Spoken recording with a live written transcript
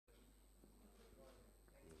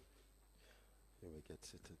Get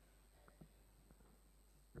seated.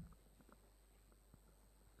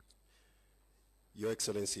 Your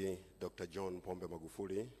Excellency, Dr. John Pombe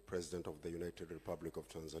Magufuli, President of the United Republic of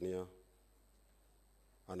Tanzania,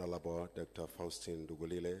 Honorable Dr. Faustin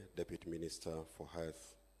Ndugulile, Deputy Minister for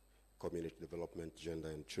Health, Community Development,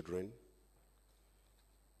 Gender and Children,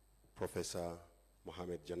 Professor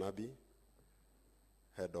Mohamed Janabi,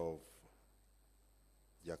 Head of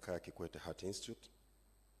Jakaya Kikwete Heart Institute,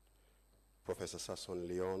 Professor Sasson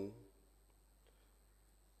Leon,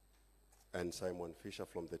 and Simon Fisher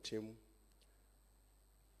from the team,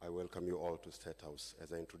 I welcome you all to State House.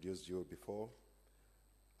 As I introduced you before,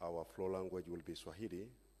 our floor language will be Swahili,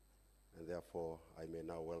 and therefore I may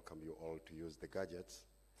now welcome you all to use the gadgets,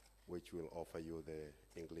 which will offer you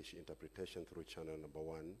the English interpretation through channel number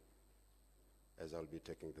 1, as I'll be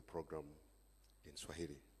taking the program in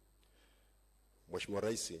Swahili. Mheshimiwa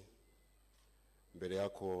Raisi, mbele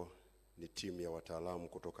yako ni timu ya wataalamu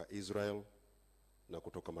kutoka Israel na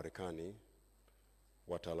kutoka Marekani.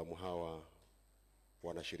 Wataalamu hawa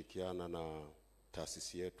wanashirikiana na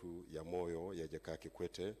taasisi yetu ya MOYO ya Jakaya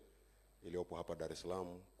Kikwete iliyopo hapa Dar es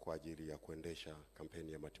Salaam kwa ajili ya kuendesha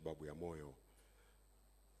kampeni ya matibabu ya moyo.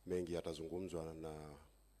 Mengi yatazungumzwa na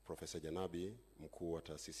Professor Janabi, mkuu wa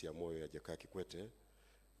taasisi ya MOYO ya Jakaya Kikwete,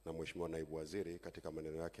 na Mheshimiwa Naibu Waziri katika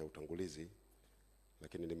maneno yake ya utangulizi,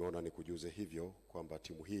 lakini nimeona nikujuze hivyo kwamba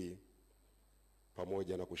timu hii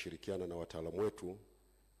pamoja na kushirikiana na wataalamu wetu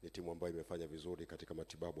ni timu ambayo imefanya vizuri katika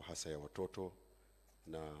matibabu hasa ya watoto,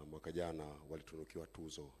 na mwaka jana walitunukiwa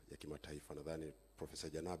tuzo ya kimataifa. Nadhani Professor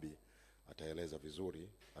Janabi ataeleza vizuri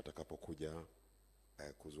atakapokuja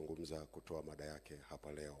kuzungumza kutoa mada yake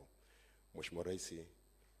hapa leo. Mheshimiwa Rais,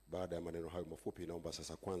 baada ya maneno hayo mafupi, naomba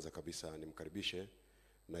sasa kwanza kabisa nimkaribishe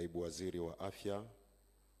Naibu Waziri wa Afya,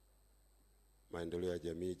 Maendeleo ya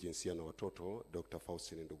Jamii, Jinsia na Watoto, Dr.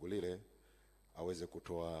 Faustin Ndugulile aweze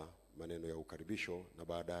kutoa maneno ya ukaribisho, na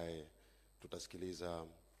baadaye tutasikiliza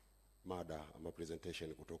mada ama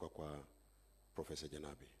presentation kutoka kwa Professor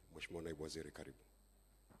Janabi. Mheshimiwa Naibu Waziri, karibu.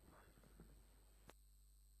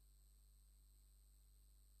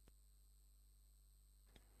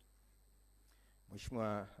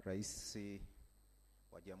 Mheshimiwa Rais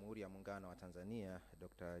wa Jamhuri ya Muungano wa Tanzania,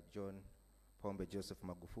 Dr. John Pombe Joseph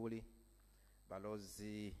Magufuli,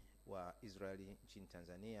 Balozi wa Israeli nchini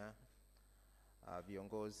Tanzania,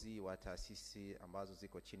 viongozi wa taasisi ambazo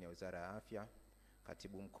ziko chini ya Wizara ya Afya,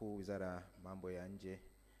 Katibu Mkuu Wizara ya Mambo ya Nje,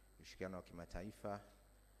 Ushirikiano wa Kimataifa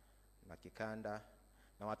na Kikanda,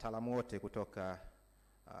 na wataalamu wote kutoka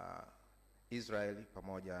Israeli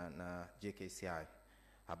pamoja na JKCI.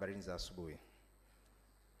 Habari za asubuhi.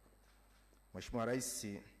 Mheshimiwa Rais,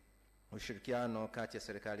 ushirikiano kati ya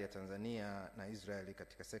serikali ya Tanzania na Israeli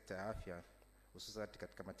katika sekta ya afya, hususan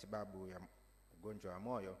katika matibabu ya ugonjwa wa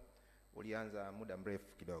moyo, ulianza muda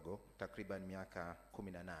mrefu kidogo, takriban miaka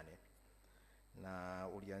 18, na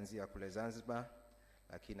ulianzia kule Zanzibar,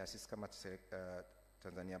 lakini na sisi kama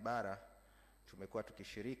Tanzania bara tumekuwa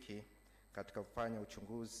tukishiriki katika kufanya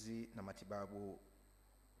uchunguzi na matibabu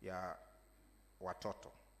ya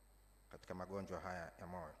watoto katika magonjwa haya ya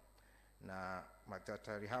moyo. Na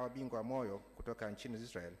madaktari hawa bingwa wa moyo kutoka nchini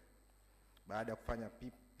Israel, baada ya kufanya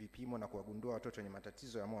vipimo na kuwagundua watoto wenye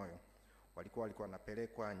matatizo ya moyo, walikuwa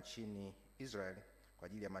wanapelekwa nchini Israel kwa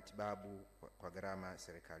ajili ya matibabu kwa gharama ya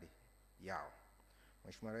serikali yao.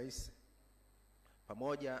 Mheshimiwa Rais,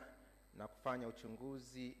 pamoja na kufanya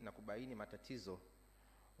uchunguzi na kubaini matatizo,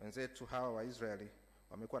 wenzetu hawa wa Israeli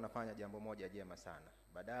wamekuwa wanafanya jambo moja jema sana.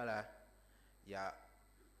 Badala ya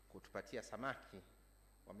kutupatia samaki,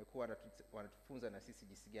 wamekuwa wanatufunza na sisi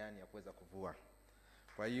jinsi gani ya kuweza kuvua.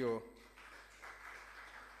 Kwa hiyo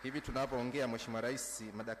hivi tunapoongea, Mheshimiwa Rais,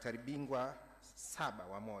 madaktari bingwa 7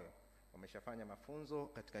 wa moyo wameshafanya mafunzo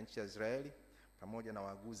katika nchi ya Israeli pamoja na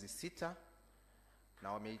wauguzi 6,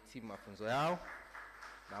 na wamehitimu mafunzo yao,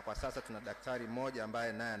 na kwa sasa tuna daktari mmoja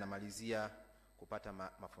ambaye naye anamalizia kupata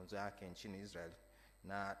mafunzo yake nchini Israeli,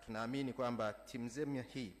 na tunaamini kwamba timu nzima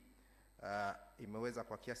hii imeweza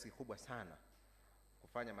kwa kiasi kikubwa sana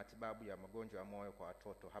kufanya matibabu ya magonjwa ya moyo kwa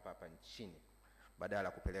watoto hapa nchini badala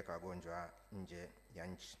ya kupeleka wagonjwa nje ya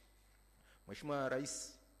nchi. Mheshimiwa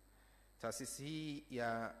Rais, taasisi hii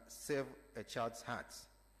ya Save a Child's Heart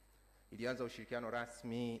ilianza ushirikiano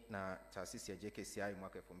rasmi na taasisi ya JKCI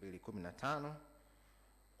mwaka 2015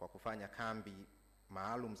 kwa kufanya kambi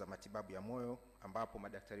maalum za matibabu ya moyo, ambapo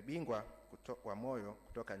madaktari bingwa wa moyo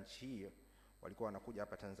kutoka nchi hiyo walikuwa wanakuja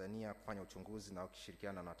hapa Tanzania kufanya uchunguzi na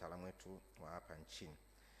kushirikiana na wataalamu wetu wa hapa nchini.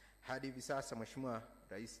 Hadi hivi sasa, Mheshimiwa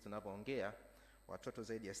Rais, tunapoongea, watoto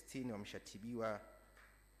zaidi ya 60 wameshatibiwa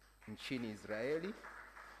nchini Israeli,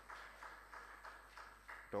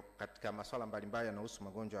 katika masuala mbalimbali yanayohusu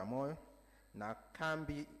magonjwa ya moyo, na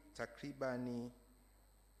kambi takribani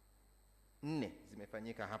 4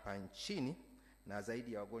 zimefanyika hapa nchini na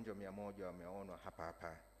zaidi ya wagonjwa 100 wameonwa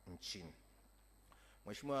hapa nchini.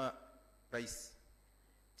 Mheshimiwa Rais,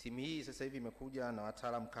 timu hii sasa hivi imekuja na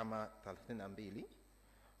wataalamu kama 32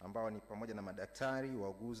 ambao ni pamoja na madaktari,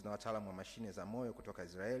 wauguzi na wataalamu wa mashine za moyo kutoka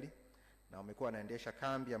Israeli, na wamekuwa wanaendesha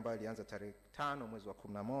kambi ambayo ilianza tarehe 5 mwezi wa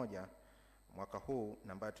 11 mwaka huu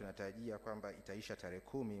na ambayo tunatarajia kwamba itaisha tarehe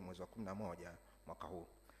 10 mwezi wa 11 mwaka huu.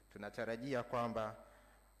 Tunatarajia kwamba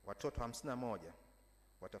watoto 51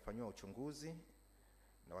 watafanywa uchunguzi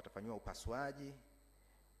na watafanywa upasuaji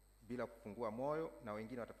bila kufungua moyo, na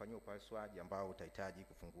wengine watafanywa upasuaji ambao utahitaji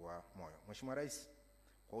kufungua moyo. Mheshimiwa Rais,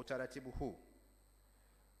 kwa utaratibu huu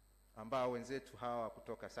ambao wenzetu hawa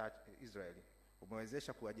kutoka Israeli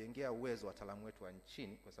umewezesha kuwajengea uwezo wataalamu wetu wa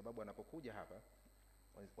nchini, kwa sababu wanapokuja hapa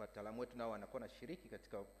wataalamu wetu nao wanakuwa na shiriki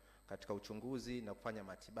katika uchunguzi na kufanya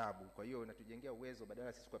matibabu. Kwa hiyo inatujengea uwezo,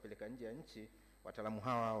 badala sisi kuwapeleka nje ya nchi, wataalamu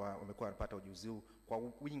hawa wamekuwa wanapata ujuzi huu kwa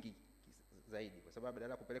wingi zaidi, kwa sababu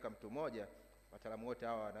badala kupeleka mtu mmoja, wataalamu wote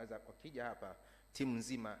hawa wanaweza wakija hapa, timu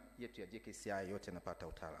nzima yetu ya JKCI yote inapata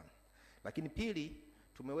utaalamu. Lakini pili,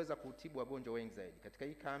 tumeweza kutibu wagonjwa wengi zaidi. Katika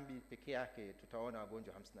hii kambi pekee yake tutaona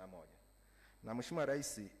wagonjwa 51. Na Mheshimiwa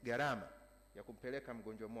Rais, gharama ya kumpeleka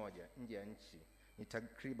mgonjwa mmoja nje ya nchi ni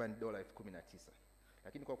takriban $19,000.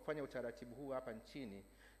 Lakini kwa kufanya utaratibu huu hapa nchini,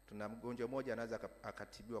 tuna mgonjwa mmoja anaweza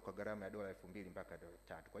akatibiwa kwa gharama ya $2,000 mpaka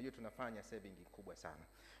 $3,000. Kwa hiyo tunafanya saving kubwa sana.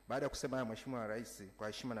 Baada ya kusema haya, Mheshimiwa Rais, kwa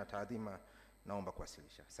heshima na taadhima naomba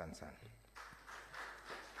kuwasilisha. Asante sana.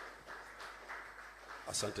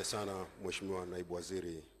 Asante sana Mheshimiwa Naibu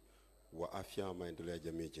Waziri wa Afya, Maendeleo ya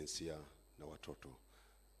Jamii, Jinsia na Watoto.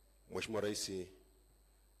 Mheshimiwa Rais,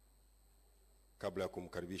 kabla ya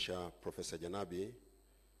kumkaribisha Profesa Janabi,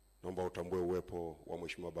 naomba utambue uwepo wa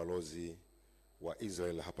Mheshimiwa Balozi wa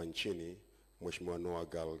Israel hapa nchini, Mheshimiwa Noah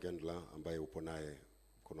Gal Gendler, ambaye upo naye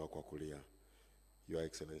mkono wako wa kulia. Your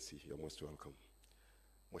Excellency, you are most welcome.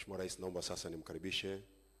 Mheshimiwa Rais, naomba sasa nimkaribishe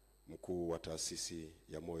mkuu wa taasisi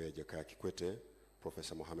ya moyo ya Jakaya Kikwete,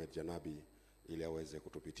 Profesa Mohamed Janabi, ili aweze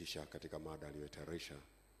kutupitisha katika mada aliyotayarisha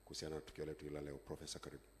kuhusiana na tukio letu la leo. Profesa,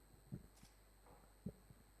 karibu.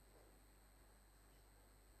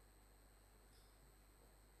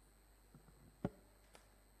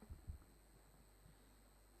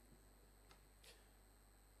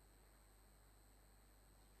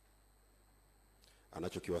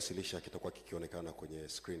 Anachokiwasilisha kitakuwa kikionekana kwenye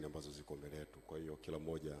screen ambazo ziko mbele yetu. Kwa hiyo kila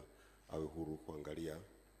mmoja awe huru kuangalia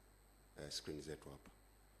screen zetu hapa.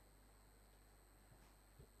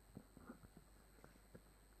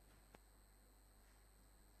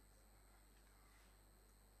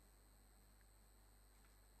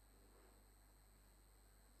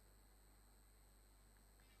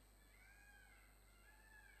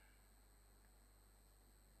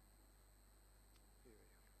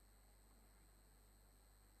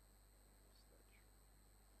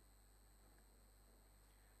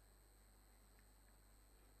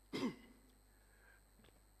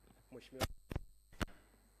 Mheshimiwa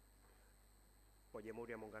wa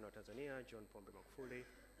Jamhuri ya Muungano wa Tanzania John Pombe Magufuli,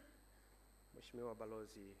 Mheshimiwa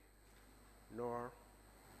Balozi Noah,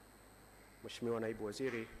 Mheshimiwa Naibu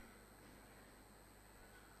Waziri,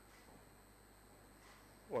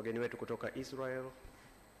 wageni wetu kutoka Israel,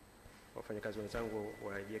 wafanyakazi wenzangu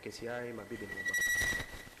wa JKCI, mabibi na mabwana.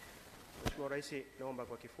 Mheshimiwa Rais, naomba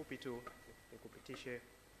kwa kifupi tu nikupitishe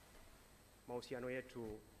mahusiano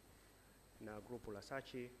yetu na grupu la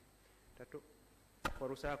Sachi. Kwa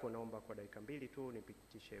ruhusa yako naomba kwa dakika 2 tu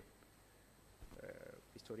nipitishe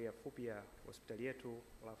historia fupi ya hospitali yetu,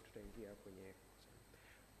 alafu tutaingia kwenye.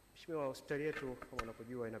 Mheshimiwa, hospitali yetu kama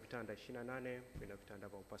unapojua ina vitanda 28, ina vitanda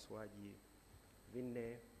vya upasuaji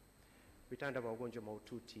 4, vitanda vya wagonjwa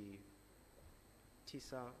mahututi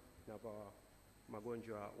 9 na vya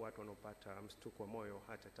magonjwa watu wanaopata mshtuko wa moyo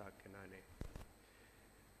heart attack 8.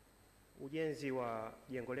 Ujenzi wa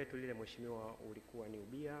jengo letu lile, Mheshimiwa, ulikuwa ni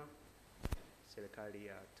ubia. Serikali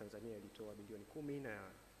ya Tanzania ilitoa bilioni 10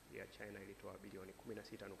 na ya China ilitoa bilioni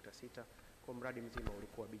 16.6. Kwa mradi mzima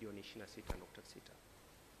ulikuwa bilioni 26.6.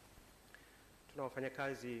 Tuna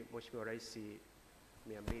wafanyakazi, Mheshimiwa Rais,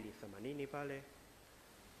 280 pale.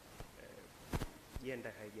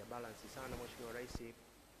 Jenda haija balance sana, Mheshimiwa Rais.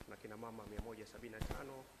 Tuna kina mama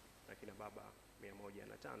 175 na kina baba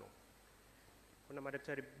 105. Kuna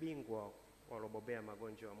madaktari bingwa walobobea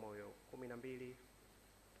magonjwa ya moyo 12,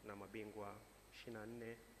 na mabingwa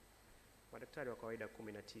 24, madaktari wa kawaida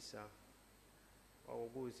 19,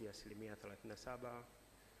 wauguzi 37%,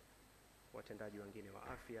 watendaji wengine wa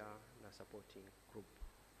afya na supporting group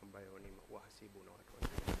ambayo ni wahasibu na watu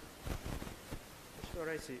wengine.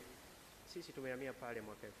 Mheshimiwa Rais, sisi tumehamia pale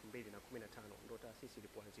mwaka 2015 ndio taasisi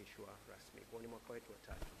ilipoanzishwa rasmi. Kwa ni mwaka wetu wa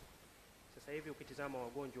 3. Sasa hivi ukitizama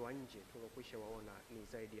wagonjwa wa nje tuliokwisha waona ni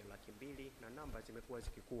zaidi ya 200,000 na namba zimekuwa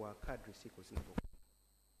zikikua kadri siku zinavyokwenda.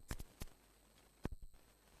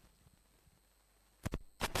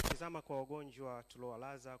 Ukitizama kwa wagonjwa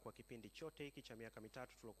tuliowalaza kwa kipindi chote hiki cha miaka 3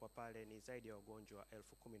 tuliokuwa pale ni zaidi ya wagonjwa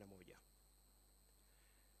 11,000.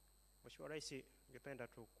 Mheshimiwa Rais, ningependa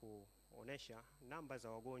tu kuonesha namba za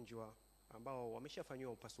wagonjwa ambao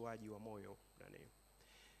wameshafanywa upasuaji wa moyo ndani.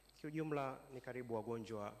 Kiujumla ni karibu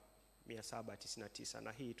wagonjwa 799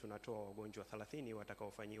 na hii tunatoa wagonjwa 30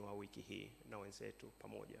 watakaofanyiwa wiki hii na wenzetu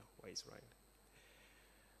pamoja wa Israel.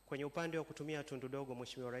 Kwenye upande wa kutumia tundu dogo,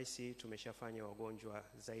 Mheshimiwa Rais, tumeshafanya wagonjwa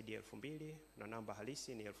zaidi ya 2,000 na namba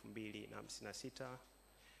halisi ni 2,056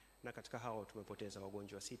 na katika hao tumepoteza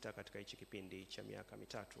wagonjwa 6 katika hichi kipindi cha miaka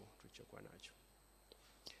 3 tulichokuwa nacho.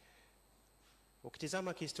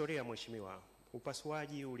 Ukitizama kihistoria, Mheshimiwa,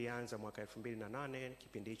 upasuaji ulianza mwaka 2008,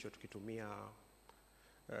 kipindi hicho tukitumia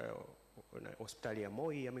hospitali ya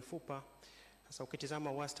MOYO ya mifupa. Sasa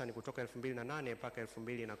ukitizama wastani kutoka 2008 mpaka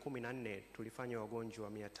 2014 tulifanya wagonjwa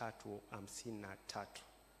 353.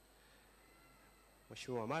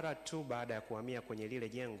 Mheshimiwa, mara tu baada ya kuhamia kwenye lile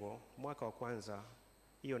jengo mwaka wa kwanza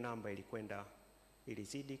hiyo namba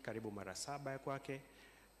ilizidi karibu mara 7 ya kwake,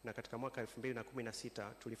 na katika mwaka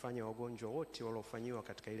 2016 tulifanya wagonjwa wote waliofanyiwa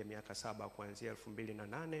katika ile miaka 7 kuanzia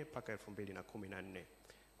 2008 mpaka 2014.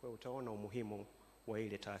 Kwa hiyo utaona umuhimu wa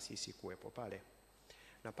ile taasisi kuwepo pale.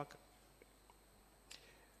 Na paka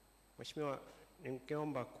Mheshimiwa,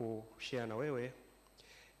 ningeomba kushare na wewe,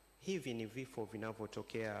 hivi ni vifo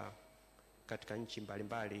vinavyotokea katika nchi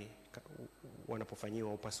mbalimbali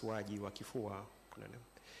wanapofanyiwa upasuaji wa kifua.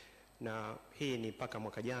 Na hii ni mpaka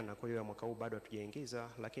mwaka jana, kwa hiyo mwaka huu bado hatujaingiza,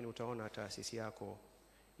 lakini utaona taasisi yako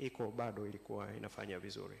iko bado ilikuwa inafanya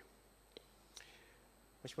vizuri.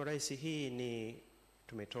 Mheshimiwa Rais, hii ni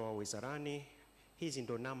tumetoa wizarani. Hizi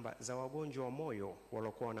ndo namba za wagonjwa wa moyo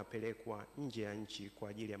waliokuwa wanapelekwa nje ya nchi kwa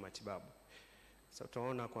ajili ya matibabu. Sasa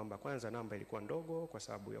utaona kwamba kwanza namba ilikuwa ndogo kwa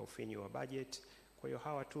sababu ya ufinyu wa budget. Kwa hiyo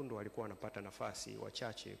hawa tu ndo walikuwa wanapata nafasi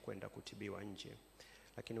wachache kwenda kutibiwa nje.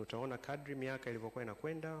 Lakini utaona kadri miaka ilivyokuwa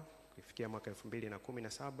inakwenda, kufikia mwaka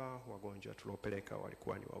 2017 wagonjwa tuliopeleka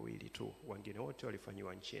walikuwa ni 2 tu, wengine wote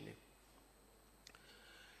walifanyiwa nchini.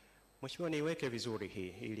 Mheshimiwa, niweke vizuri hii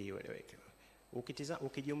ili ieleweke.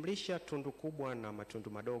 Ukijumlisha tundu kubwa na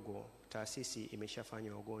matundu madogo, taasisi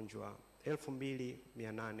imeshafanya wagonjwa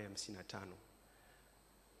 2,855.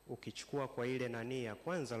 Ukichukua kwa ile nani ya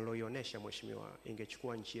kwanza niloionyesha Mheshimiwa,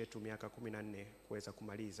 ingechukua nchi yetu miaka 14 kuweza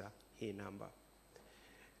kumaliza hii namba.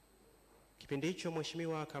 Kipindi hicho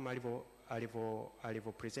Mheshimiwa, kama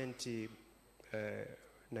alivyo presenti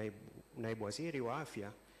naibu waziri wa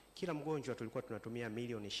afya, kila mgonjwa tulikuwa tunatumia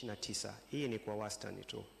milioni 29. Hii ni kwa wastani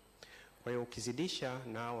tu. Kwa hiyo ukizidisha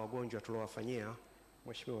na wagonjwa tuliowafanyia,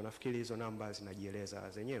 Mheshimiwa, nafikiri hizo namba zinajieleza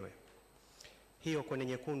zenyewe. Hiyo kwenye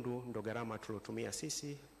nyekundu ndo gharama tulotumia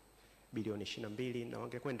sisi bilioni 22, na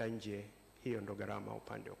wangekwenda nje, hiyo ndo gharama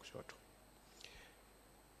upande wa kushoto.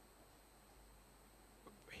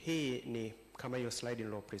 Hii ni kama hiyo slide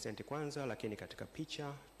nilo present kwanza, lakini katika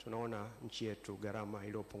picha tunaona nchi yetu gharama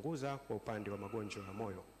iliyopunguza kwa upande wa magonjwa ya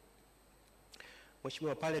moyo.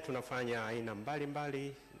 Mheshimiwa, pale tunafanya aina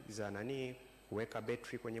mbalimbali za kuweka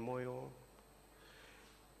betri kwenye moyo.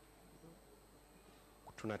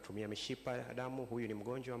 Tunatumia mishipa ya damu. Huyu ni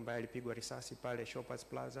mgonjwa ambaye alipigwa risasi pale Shoppers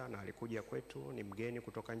Plaza na alikuja kwetu, ni mgeni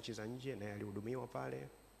kutoka nchi za nje na alihudumiwa pale.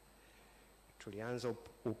 Tulianza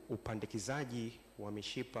upandikizaji wa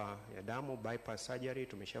mishipa ya damu, bypass surgery,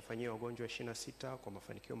 tumeshafanyia wagonjwa 26 kwa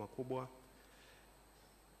mafanikio makubwa.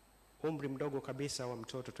 Umri mdogo kabisa wa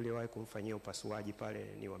mtoto tuliwahi kumfanyia upasuaji pale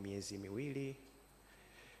ni wa miezi 2.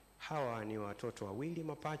 Hawa ni watoto 2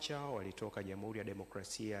 mapacha, walitoka Jamhuri ya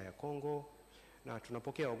Demokrasia ya Kongo, na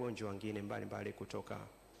tunapokea wagonjwa wengine mbalimbali kutoka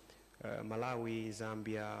Malawi,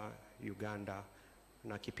 Zambia, Uganda,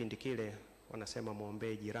 na kipindi kile wanasema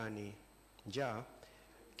muombe jirani njaa.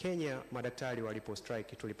 Kenya madaktari walipo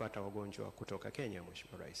strike tulipata wagonjwa kutoka Kenya,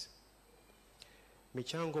 Mheshimiwa Rais.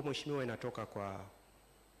 Michango Mheshimiwa inatoka kwa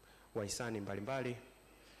wahisani mbalimbali,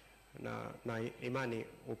 na imani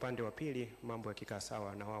upande wa pili mambo yakikaa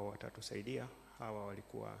sawa na wao watatusaidia. Hawa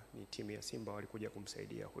walikuwa ni timu ya Simba, walikuja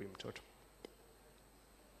kumsaidia huyu mtoto.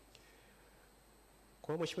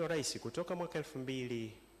 Kwa Mheshimiwa Rais, kutoka mwaka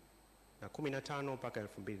 2015 mpaka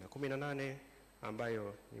 2018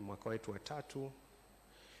 ambayo ni mwaka wetu wa 3,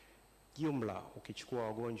 jumla ukichukua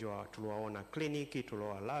wagonjwa tuliowaona kliniki,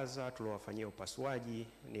 tuliowalaza, tuliowafanyia upasuaji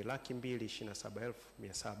ni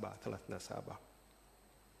 227,737.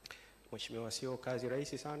 Mheshimiwa, sio kazi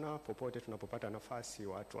rahisi sana. Popote tunapopata nafasi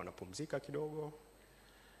watu wanapumzika kidogo.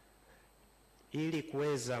 Ili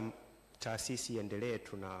kuweza taasisi iendelee,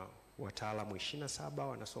 tuna wataalamu 27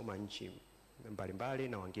 wanasoma nchi mbalimbali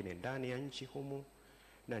na wengine ndani ya nchi humu,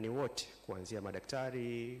 na ni wote kuanzia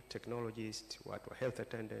madaktari, technologist, watu wa health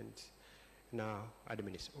attendant na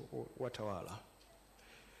watawala.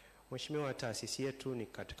 Mheshimiwa, taasisi yetu ni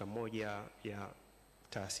katika moja ya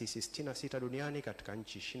taasisi 66 duniani katika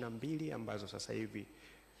nchi 22 ambazo sasa hivi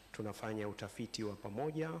tunafanya utafiti wa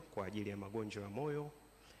pamoja kwa ajili ya magonjwa ya moyo,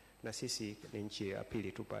 na sisi ni nchi ya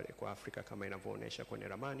pili tu pale kwa Afrika kama inavyoonyesha kwenye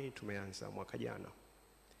ramani. Tumeanza mwaka jana.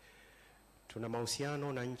 Tuna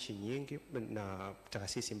mahusiano na nchi nyingi na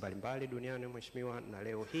taasisi mbalimbali duniani Mheshimiwa, na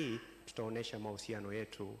leo hii tutaonesha mahusiano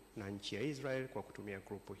yetu na nchi ya Israel kwa kutumia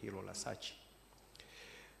grupu hilo la Sachi.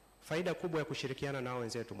 Faida kubwa ya kushirikiana na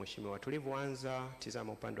wenzetu Mheshimiwa, tulivyoanza,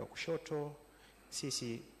 tizama upande wa kushoto,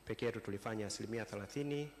 sisi peke yetu tulifanya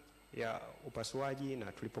 30% ya upasuaji,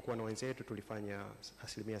 na tulipokuwa na wenzetu tulifanya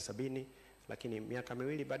 70%, lakini miaka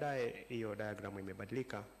miwili baadaye hiyo diagram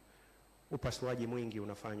imebadilika. Upasuaji mwingi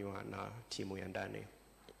unafanywa na timu ya ndani.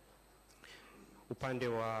 Upande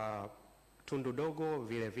wa tundu dogo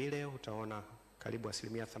vile vile utaona karibu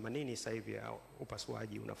 80% sasa hivi ya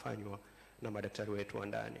upasuaji unafanywa na madaktari wetu wa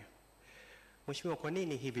ndani. Mheshimiwa, kwa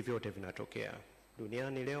nini hivi vyote vinatokea?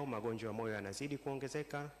 Duniani leo magonjwa ya moyo yanazidi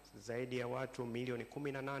kuongezeka. Zaidi ya watu milioni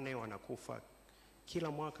 18 wanakufa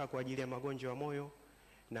kila mwaka kwa ajili ya magonjwa ya moyo,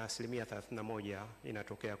 na 31%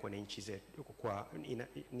 inatokea kwenye nchi zetu.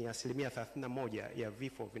 Ni 31% ya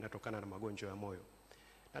vifo vinatokana na magonjwa ya moyo.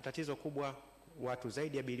 Na tatizo kubwa, watu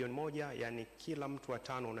zaidi ya bilioni 1, yani kila mtu wa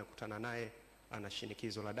 5 unakutana naye ana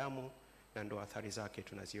shinikizo la damu, na ndo athari zake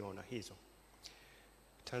tunaziona hizo.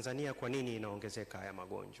 Tanzania kwa nini inaongezeka haya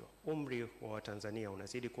magonjwa? Umri wa Tanzania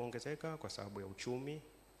unazidi kuongezeka kwa sababu ya uchumi.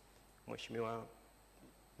 Mheshimiwa,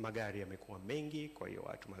 magari yamekuwa mengi, kwa hiyo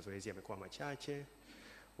watu mazoezi yamekuwa machache.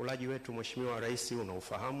 Ulaji wetu Mheshimiwa Rais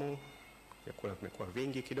unaufahamu, vyakula vimekuwa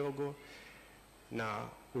vingi kidogo, na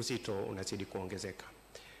uzito unazidi kuongezeka.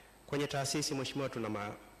 Kwenye taasisi Mheshimiwa, tuna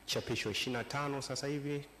machapisho 25 sasa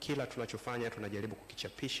hivi. Kila tunachofanya tunajaribu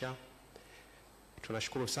kukichapisha.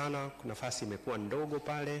 Tunashukuru sana, nafasi imekuwa ndogo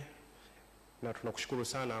pale, na tunakushukuru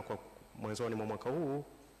sana kwa mwanzoni mwa mwaka huu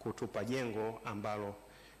kutupa jengo ambalo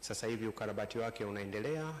sasa hivi ukarabati wake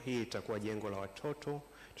unaendelea. Hii itakuwa jengo la watoto.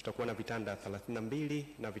 Tutakuwa na vitanda 32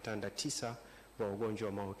 na vitanda 9 wa ugonjwa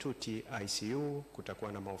wa mahututi ICU.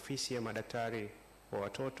 Kutakuwa na maofisi ya madaktari wa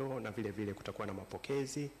watoto, na vile vile kutakuwa na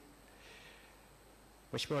mapokezi.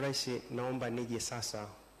 Mheshimiwa Rais, naomba nije sasa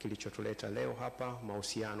kilichotuleta leo hapa,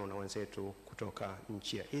 mahusiano na wenzetu kutoka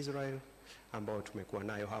nchi ya Israel ambao tumekuwa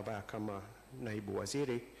nayo hapa kama naibu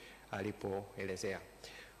waziri alipoelezea.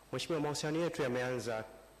 Mheshimiwa, mahusiano yetu yameanza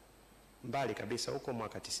mbali kabisa huko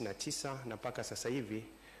mwaka 99 na mpaka sasa hivi,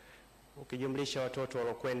 ukijumlisha watoto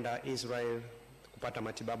walokwenda Israel kupata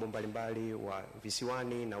matibabu mbalimbali wa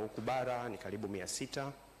visiwani na huku bara ni karibu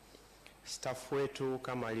 600. Staff wetu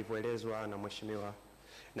kama alivyoelezwa na Mheshimiwa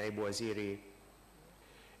naibu waziri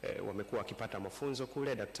wamekuwa wakipata mafunzo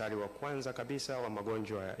kule. Daktari wa kwanza kabisa wa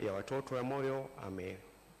magonjwa ya watoto ya moyo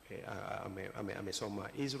amesoma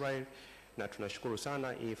Israel, na tunashukuru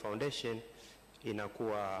sana. Hii foundation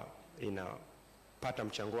inapata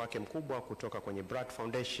mchango wake mkubwa kutoka kwenye Blood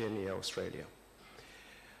Foundation ya Australia.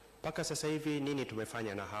 Mpaka sasa hivi nini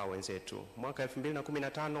tumefanya na hao wenzetu? Mwaka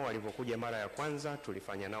 2015 walivyokuja mara ya kwanza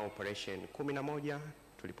tulifanya nao operation 11,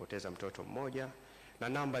 tulipoteza mtoto mmoja, na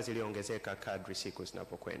namba ziliongezeka kadri siku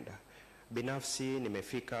zinapokwenda. Binafsi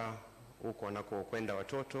nimefika huko wanakokwenda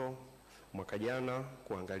watoto mwaka jana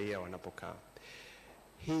kuangalia wanapokaa.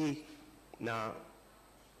 Hii na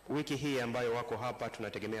wiki hii ambayo wako hapa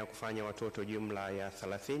tunategemea kufanya watoto jumla ya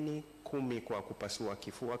 30, 10 kwa kupasua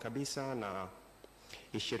kifua kabisa na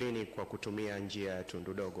 20 kwa kutumia njia ya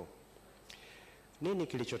tundu dogo. Nini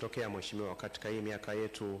kilichotokea Mheshimiwa katika hii miaka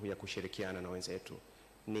yetu ya kushirikiana na wenzetu?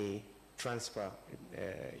 Ni transfer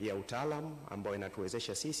ya utaalamu ambayo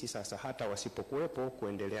inatuwezesha sisi sasa hata wasipokuwepo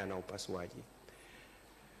kuendelea na upasuaji.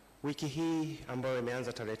 Wiki hii ambayo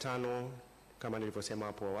imeanza tarehe 5, kama nilivyosema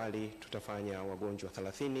hapo awali, tutafanya wagonjwa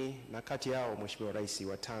 30, na kati yao Mheshimiwa Rais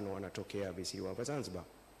 5 wanatokea visiwa vya Zanzibar.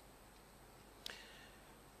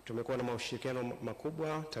 Tumekuwa na mashirikiano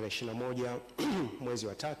makubwa. Tarehe 21 mwezi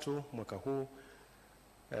wa 3 mwaka huu,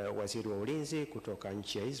 waziri wa ulinzi kutoka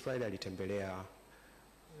nchi ya Israel alitembelea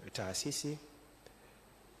taasisi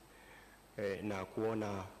na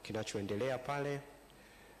kuona kinachoendelea pale.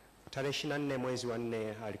 Tarehe 24 mwezi wa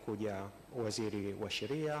 4 alikuja waziri wa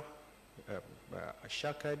sheria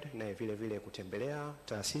Shakad, na vile vile kutembelea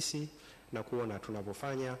taasisi na kuona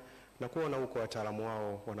tunavyofanya, na kuona huko wataalamu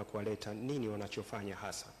wao wanakuwaleta nini wanachofanya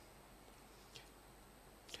hasa.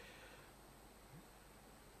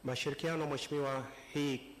 Mashirikiano, Mheshimiwa,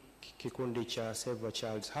 hii kikundi cha Save a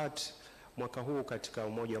Child's Heart mwaka huu katika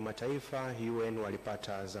Umoja wa Mataifa UN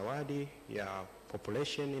walipata zawadi ya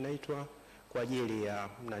population inaitwa kwa ajili ya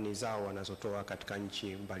nani zao wanazotoa katika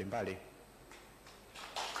nchi mbalimbali.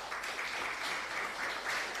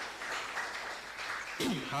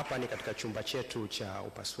 Hapa ni katika chumba chetu cha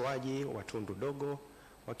upasuaji wa tundu dogo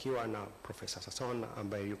wakiwa na Profesa Sasson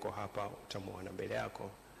ambaye yuko hapa, utamuona mbele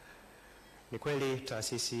yako. Ni kweli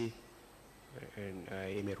taasisi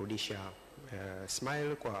imerudisha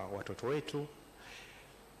smile kwa watoto wetu.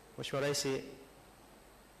 Mheshimiwa Rais,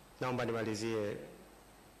 naomba nimalizie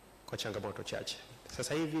kwa changamoto chache.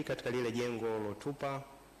 Sasa hivi katika lile jengo lotupa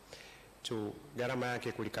gharama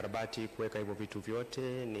yake kulikarabati kuweka hivyo vitu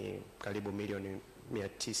vyote ni karibu milioni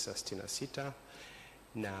 966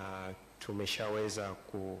 na tumeshaweza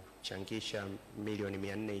kuchangisha milioni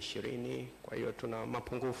 420. Kwa hiyo tuna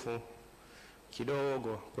mapungufu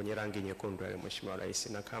kidogo kwenye rangi nyekundu ya Mheshimiwa Rais,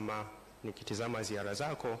 na kama nikitizama ziara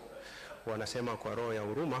zako wanasema kwa roho ya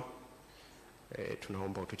huruma,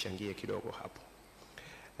 tunaomba utuchangie kidogo hapo.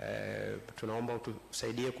 Tunaomba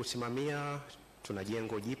utusaidie kusimamia, tuna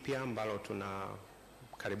jengo jipya ambalo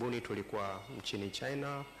karibuni tulikuwa nchini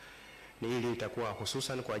China, ni hili itakuwa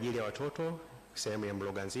hususan kwa ajili ya watoto, sehemu ya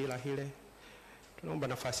Mloganzila hile. Tunaomba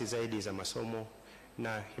nafasi zaidi za masomo,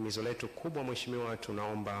 na himizo letu kubwa Mheshimiwa,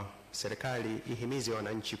 tunaomba serikali ihimize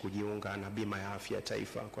wananchi kujiunga na bima ya afya ya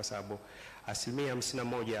taifa, kwa sababu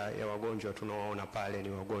 51% ya wagonjwa tunaoona pale ni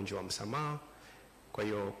wagonjwa wa msamaha. Kwa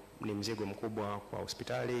hiyo ni mzigo mkubwa kwa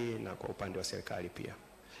hospitali na kwa upande wa serikali pia.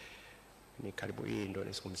 Ni karibu, hii ndio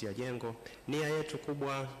nizungumzia jengo. Nia yetu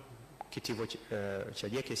kubwa kitivo cha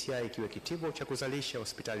JKCI ikiwe kitivo cha kuzalisha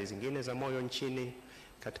hospitali zingine za moyo nchini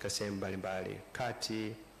katika sehemu mbalimbali,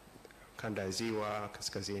 kati, kanda ya Ziwa,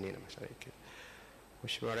 kaskazini na mashariki.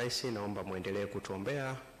 Mheshimiwa Rais, naomba muendelee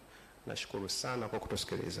kutuombea. Nashukuru sana kwa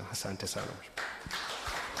kutusikiliza. Asante sana.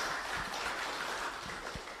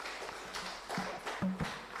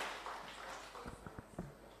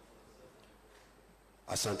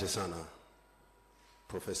 Asante sana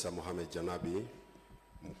Profesa Mohamed Janabi,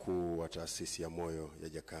 mkuu wa taasisi ya MOYO ya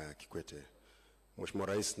Jakaya Kikwete. Mheshimiwa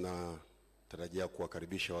Rais, natarajia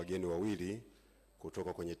kuwakaribisha wageni wawili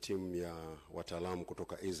kutoka kwenye timu ya wataalamu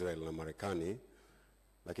kutoka Israel na Marekani,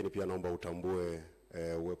 lakini pia naomba utambue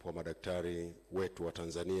uwepo wa madaktari wetu wa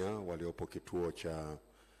Tanzania waliopo kituo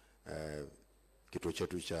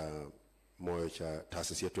chetu cha MOYO, cha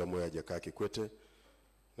taasisi yetu ya MOYO ya Jakaya Kikwete.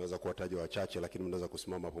 Naweza kuwataja wachache, lakini mnaweza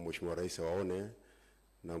kusimama hapo Mheshimiwa Rais waone.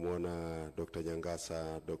 Namuona Dr.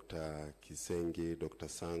 Nyangasa, Dr. Kisengi, Dr.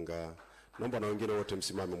 Sanga. Naomba na wengine wote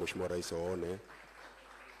msimame Mheshimiwa Rais waone.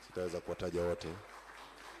 Sitaweza kuwataja wote.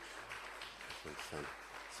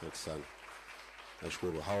 Asante sana.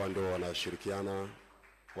 Nashukuru. Hawa ndio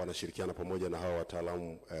wanashirikiana pamoja na hawa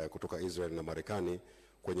wataalamu kutoka Israel na Marekani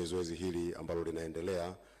kwenye zoezi hili ambalo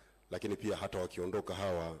linaendelea, lakini pia hata wakiondoka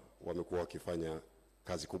hawa wamekuwa wakifanya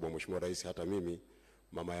kazi kubwa Mheshimiwa Rais. Hata mimi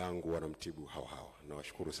mama yangu wanamtibu hawa.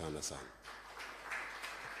 Nawashukuru sana.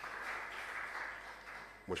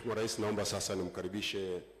 Mheshimiwa Rais, naomba sasa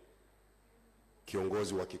nimkaribishe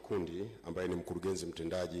kiongozi wa kikundi ambaye ni mkurugenzi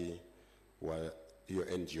mtendaji wa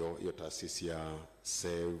hiyo NGO, hiyo taasisi ya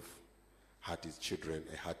Save Heart is Children,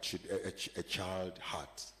 a Child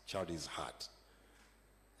Heart, Child is Heart,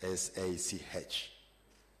 SACH.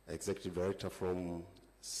 Executive Director from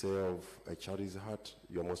Save a Child is Heart,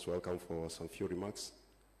 you're most welcome for some few remarks.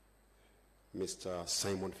 Mr.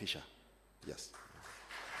 Simon Fisher. Yes.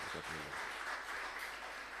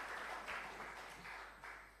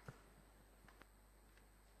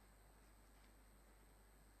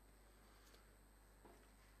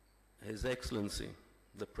 His Excellency,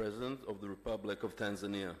 the President of the Republic of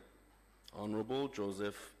Tanzania, Honorable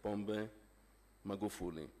Joseph Pombe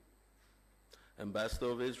Magufuli,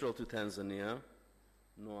 Ambassador of Israel to Tanzania,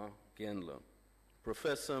 Noah Gendler,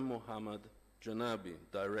 Professor Mohamed Janabi,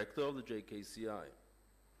 Director of the JKCI,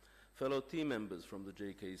 fellow team members from the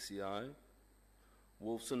JKCI,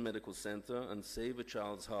 Wolfson Medical Center, and Save a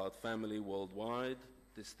Child's Heart family worldwide,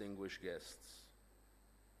 distinguished guests.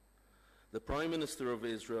 The Prime Minister of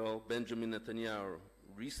Israel, Benjamin Netanyahu,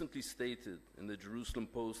 recently stated in the Jerusalem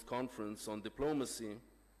Post conference on diplomacy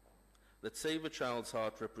that Save a Child's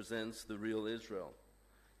Heart represents the real Israel,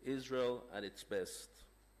 Israel at its best.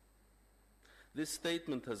 This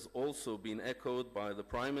statement has also been echoed by the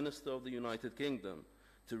Prime Minister of the United Kingdom,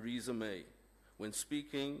 Theresa May, when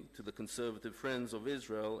speaking to the Conservative Friends of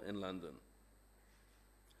Israel in London.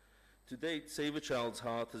 To date, Save a Child's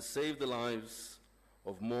Heart has saved the lives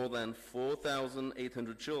of more than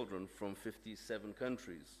 4,800 children from 57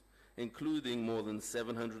 countries, including more than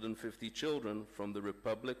 750 children from the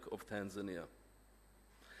Republic of Tanzania.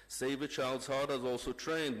 Save a Child's Heart has also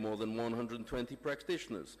trained more than 120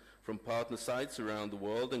 practitioners from partner sites around the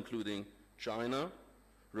world, including China,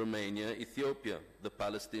 Romania, Ethiopia, the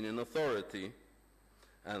Palestinian Authority,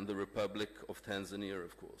 and the Republic of Tanzania,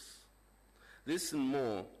 of course. This and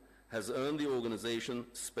more has earned the organization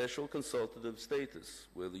special consultative status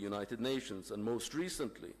with the United Nations, and most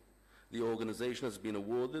recently, the organization has been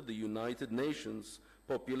awarded the United Nations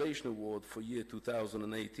Population Award for year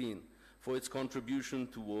 2018 for its contribution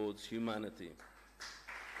towards humanity.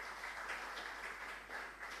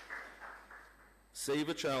 Save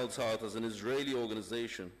a Child's Heart, as an Israeli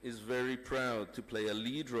organization, is very proud to play a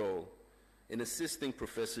lead role in assisting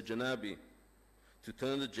Professor Janabi to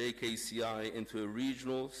turn the JKCI into a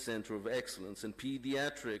regional center of excellence in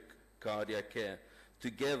pediatric cardiac care,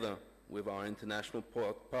 together with our international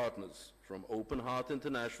partners from Open Heart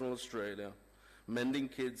International Australia, Mending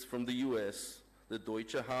Kids from the US, the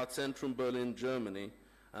Deutsche Heart Center in Berlin, Germany,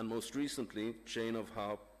 and most recently, Chain of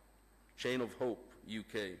Hope,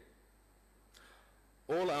 UK.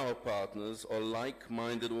 All our partners are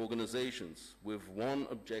like-minded organizations with one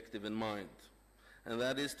objective in mind, and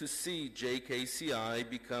that is to see JKCI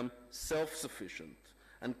become self-sufficient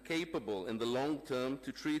and capable in the long term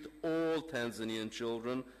to treat all Tanzanian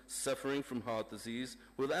children suffering from heart disease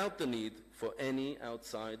without the need for any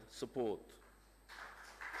outside support.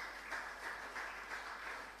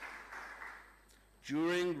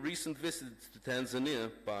 During recent visits to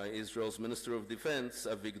Tanzania by Israel's Minister of Defense,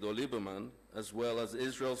 Avigdor Lieberman, as well as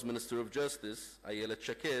Israel's Minister of Justice, Ayelet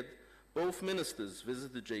Shaked, both ministers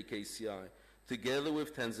visited JKCI, together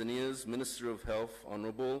with Tanzania's Minister of Health,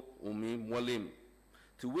 Honorable Umi Mwalimu,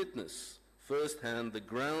 to witness firsthand the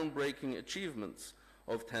groundbreaking achievements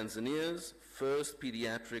of Tanzania's first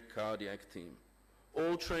pediatric cardiac team,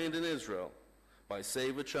 all trained in Israel by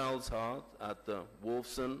Save a Child's Heart at the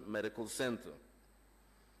Wolfson Medical Center.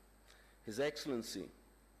 His Excellency,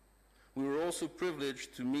 we were also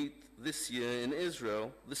privileged to meet this year in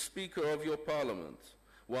Israel the Speaker of your Parliament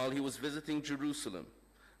while he was visiting Jerusalem,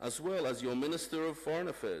 as well as your Minister of Foreign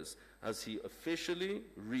Affairs as he officially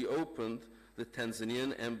reopened the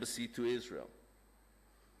Tanzanian embassy to Israel.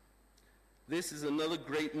 This is another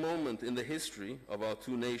great moment in the history of our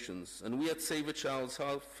two nations, and we at Save a Child's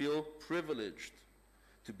Heart feel privileged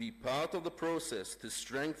to be part of the process to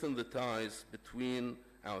strengthen the ties between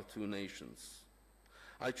our two nations.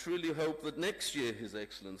 I truly hope that next year, His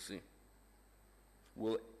Excellency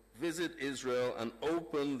will visit Israel and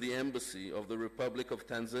open the embassy of the Republic of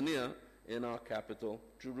Tanzania in our capital,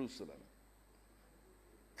 Jerusalem.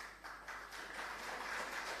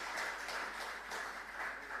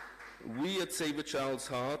 We at Save a Child's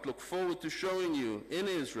Heart look forward to showing you in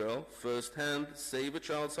Israel firsthand Save a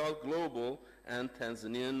Child's Heart global and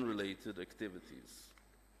Tanzanian-related activities.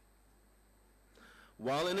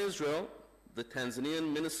 While in Israel, the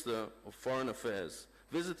Tanzanian Minister of Foreign Affairs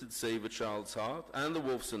visited Save a Child's Heart and the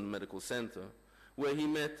Wolfson Medical Center, where he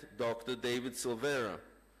met Dr. David Silveira.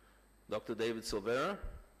 Dr. David Silveira,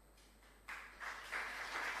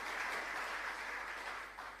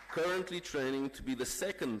 currently training to be the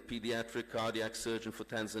second pediatric cardiac surgeon for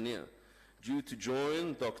Tanzania, due to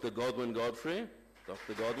join Dr. Godwin Godfrey,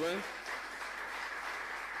 Dr. Godwin,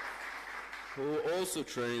 who also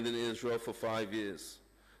trained in Israel for 5 years.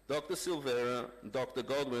 Dr. Silveira and Dr.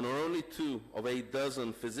 Godwin are only two of a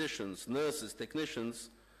dozen physicians, nurses, technicians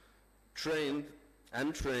trained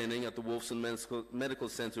and training at the Wolfson Medical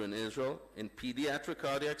Center in Israel in pediatric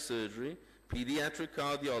cardiac surgery, pediatric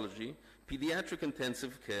cardiology, pediatric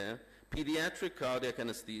intensive care, pediatric cardiac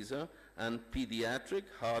anesthesia, and pediatric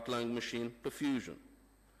heart-lung machine perfusion.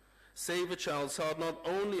 Save a Child's Heart not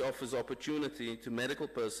only offers opportunity to medical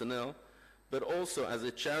personnel, but also as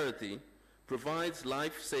a charity provides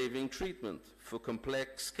life-saving treatment for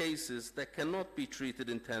complex cases that cannot be treated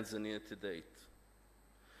in Tanzania to date.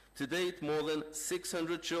 To date, more than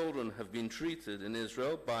 600 children have been treated in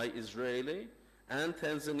Israel by Israeli and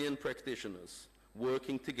Tanzanian practitioners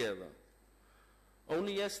working together.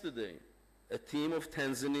 Only yesterday, a team of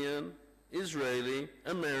Tanzanian, Israeli,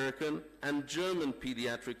 American, and German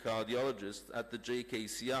pediatric cardiologists at the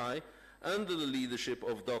JKCI, under the leadership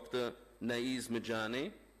of Dr. Naiz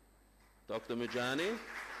Mijani, Dr. Mijani,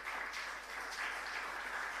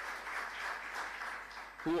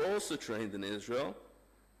 who also trained in Israel,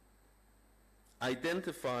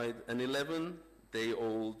 identified an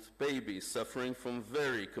 11-day-old baby suffering from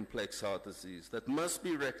very complex heart disease that must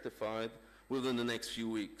be rectified within the next few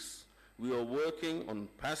weeks, We are working on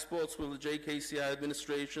passports with the JKCI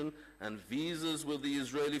administration and visas with the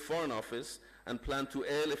Israeli Foreign Office, and plan to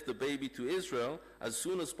airlift the baby to Israel as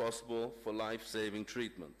soon as possible for life-saving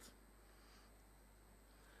treatment.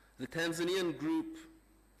 The Tanzanian group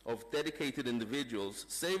of dedicated individuals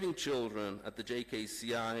saving children at the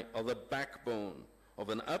JKCI are the backbone of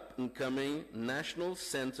an up-and-coming national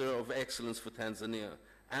center of excellence for Tanzania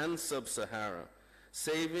and Sub-Sahara,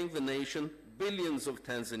 saving the nation billions of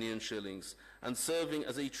Tanzanian shillings and serving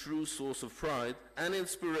as a true source of pride and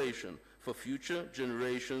inspiration for future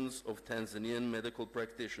generations of Tanzanian medical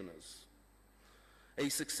practitioners. A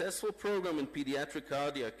successful program in pediatric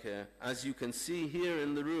cardiac care, as you can see here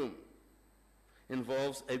in the room,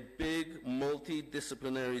 involves a big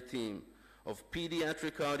multidisciplinary team of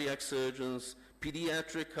pediatric cardiac surgeons,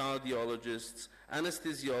 pediatric cardiologists,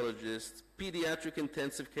 anesthesiologists, pediatric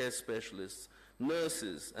intensive care specialists,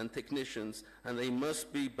 nurses and technicians, and they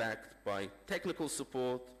must be backed by technical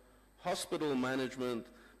support, hospital management,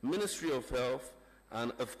 Ministry of Health,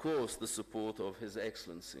 and of course the support of His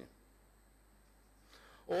Excellency.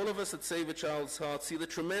 All of us at Save a Child's Heart see the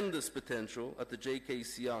tremendous potential at the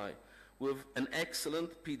JKCI with an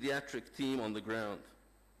excellent pediatric team on the ground.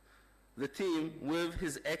 The team, with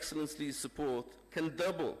His Excellency's support, can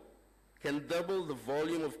double the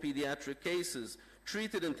volume of pediatric cases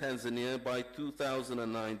treated in Tanzania by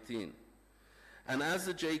 2019. And as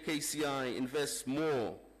the JKCI invests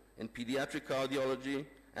more in pediatric cardiology,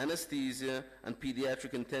 anesthesia, and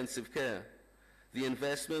pediatric intensive care, the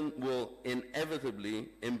investment will inevitably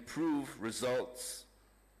improve results,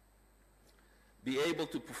 be able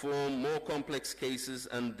to perform more complex cases,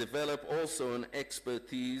 and develop also an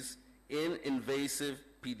expertise in invasive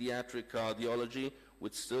pediatric cardiology,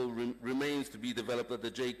 which still remains to be developed at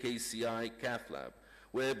the JKCI Cath Lab,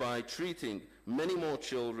 whereby treating many more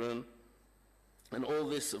children, and all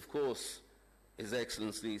this, of course, His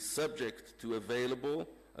Excellency, subject to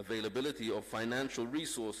availability of financial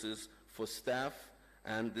resources for staff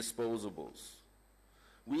and disposables.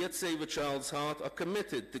 We at Save a Child's Heart are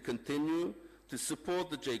committed to continue to support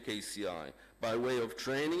the JKCI by way of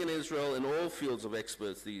training in Israel in all fields of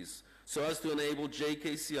expertise, so as to enable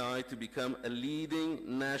JKCI to become a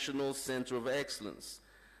leading national center of excellence,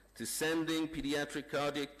 to sending pediatric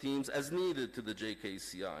cardiac teams as needed to the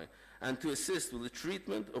JKCI, and to assist with the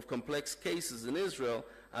treatment of complex cases in Israel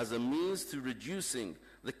as a means to reducing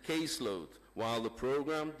the caseload while the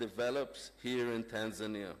program develops here in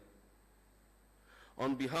Tanzania.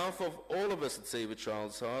 On behalf of all of us at Save a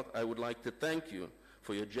Child's Heart, I would like to thank you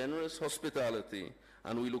for your generous hospitality,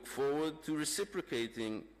 and we look forward to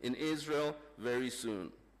reciprocating in Israel very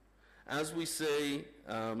soon. As we say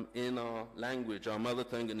in our language, our mother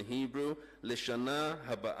tongue in Hebrew, Leshana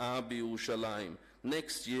Haba'a B'Yerushalayim,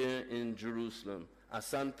 next year in Jerusalem.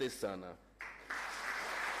 Asante sana.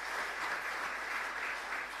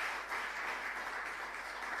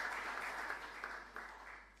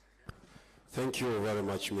 Thank you very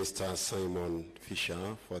much, Mr. Simon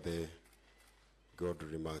Fisher, for the good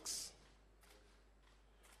remarks.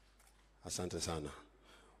 Asante sana.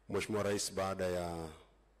 Mheshimiwa Rais, baada ya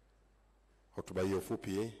hotuba hiyo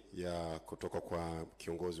fupi ya kutoka kwa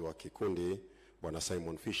kiongozi wa kikundi Bwana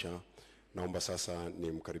Simon Fisher, naomba sasa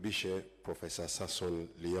nimkaribishe Professor Sasson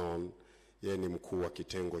Leon. Yeye ni mkuu wa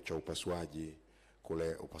kitengo cha upasuaji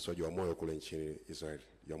wa moyo kule nchini Israel.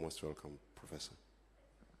 You are most welcome, Professor.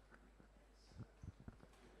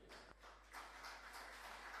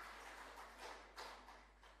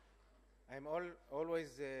 I'm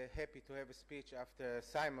always happy to have a speech after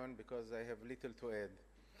Simon because I have little to add.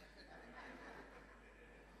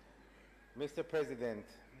 Mr. President,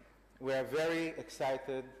 we are very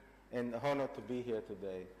excited and honored to be here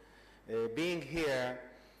today. Being here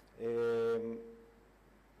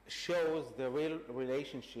shows the real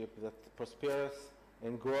relationship that prospers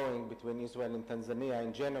and growing between Israel and Tanzania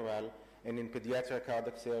in general, and in pediatric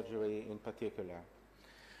cardiac surgery in particular.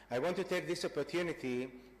 I want to take this opportunity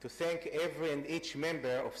to thank every and each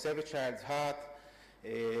member of Save a Child's Heart,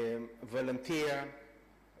 volunteer,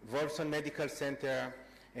 Wolfson Medical Center,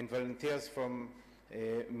 and volunteers from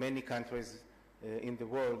many countries in the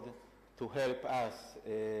world to help us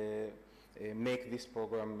make this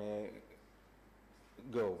program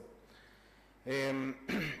go.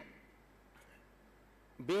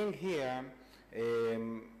 Being here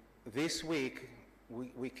this week,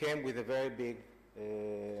 we came with a very big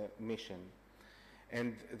mission.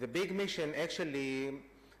 And the big mission actually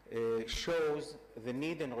shows the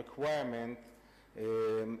need and requirement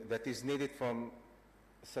that is needed from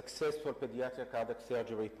successful pediatric cardiac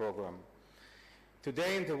surgery program.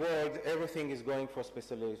 Today in the world, everything is going for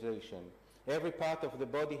specialization. Every part of the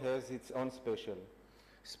body has its own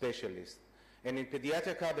specialist. And in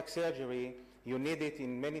pediatric cardiac surgery, you need it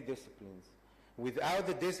in many disciplines. Without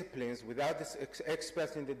the disciplines, without the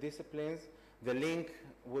experts in the disciplines, the link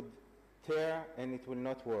would tear and it will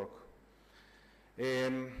not work.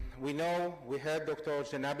 We know, we heard Dr.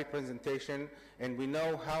 Janabi's presentation, and we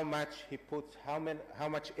know how much he puts, how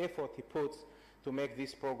much effort he puts to make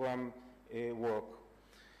this program work.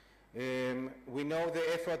 We know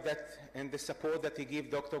the effort that and the support that he gives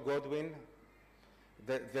Dr. Godwin,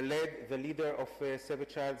 the leader of Save a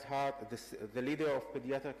Child's Heart, the leader of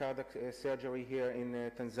pediatric cardiac surgery here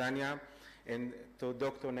in Tanzania, and to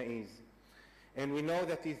Dr. Naiz. And we know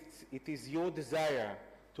that it is your desire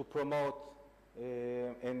to promote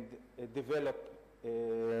and develop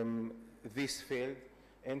this field,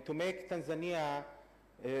 and to make Tanzania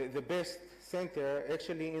the best center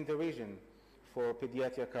actually in the region for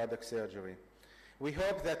pediatric cardiac surgery. We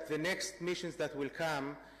hope that the next missions that will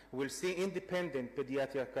come will see independent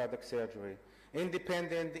pediatric cardiac surgery,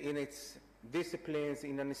 independent in its disciplines,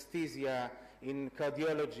 in anesthesia, in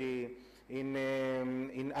cardiology, in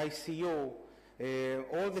ICU,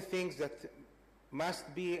 all the things that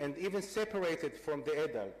must be, and even separated from the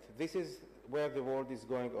adult. This is where the world is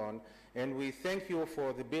going on, and we thank you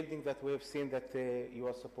for the building that we have seen that you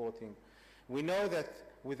are supporting. We know that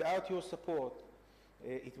without your support,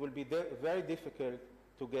 it will be very difficult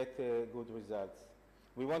to get good results.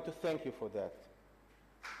 We want to thank you for that.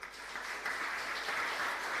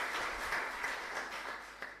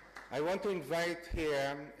 I want to invite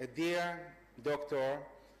here a dear doctor,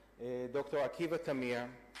 Dr. Akiva Tamir.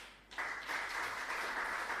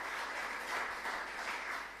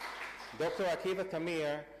 Dr. Akiva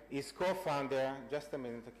Tamir is co-founder, just a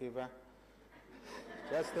minute, Akiva,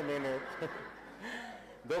 just a minute.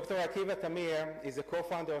 Dr. Akiva Tamir is a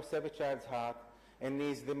co-founder of Save a Child's Heart, and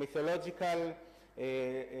is the mythological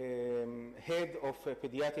head of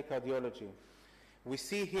pediatric cardiology. We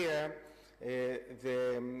see here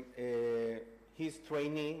his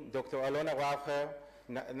trainee, Dr. Alona Raucher,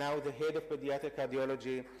 now the head of pediatric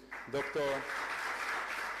cardiology, Dr.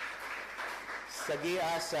 Sagi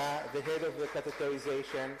Asa, the head of the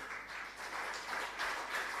catheterization.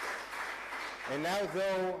 And now,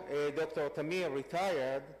 though Dr. Tamir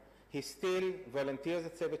retired, he still volunteers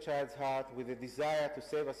at Save a Child's Heart with a desire to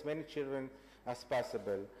save as many children as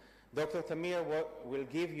possible. Dr. Tamir will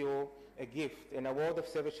give you a gift, an award of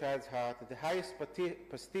Save a Child's Heart, the highest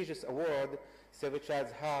prestigious award Save a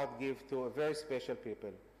Child's Heart gives to a very special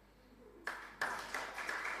people.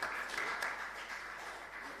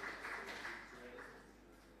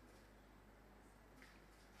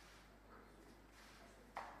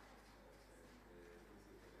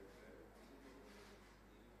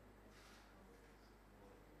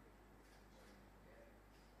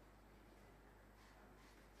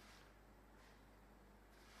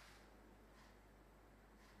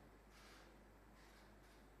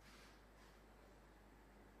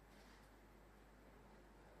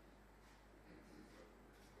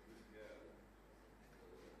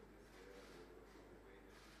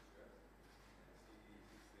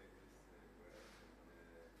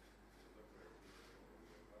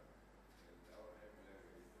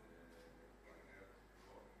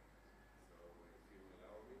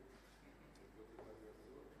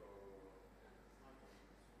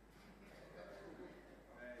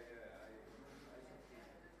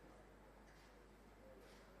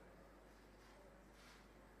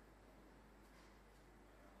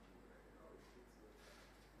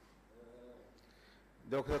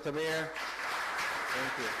 Dr. Tamir,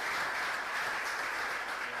 thank you.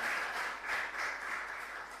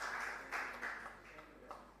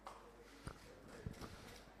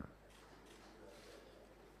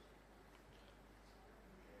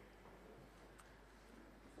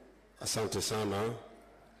 Asante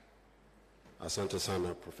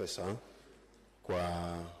sana Profesa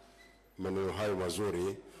kwa maneno hayo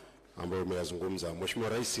mazuri ambayo umeyazungumza. Mheshimiwa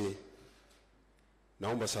Rais,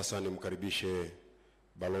 naomba sasa nimkaribishe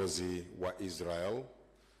Balozi wa Israel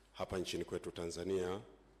hapa nchini kwetu Tanzania,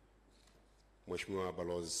 Mheshimiwa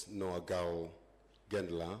Balozi Noah Gal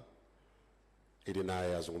Gendler, ili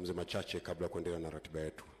naye azungumze machache kabla kuendelea na ratiba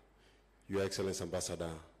yetu. Your Excellency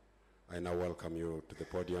Ambassador, I now welcome you to the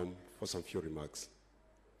podium for some few remarks.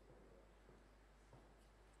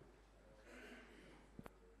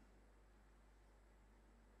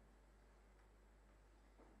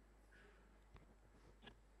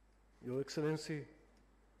 Your Excellency,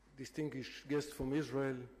 distinguished guests from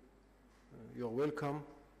Israel, you're welcome.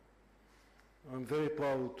 I'm very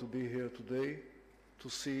proud to be here today to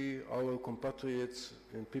see our compatriots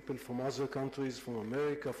and people from other countries, from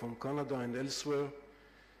America, from Canada and elsewhere,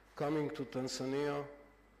 coming to Tanzania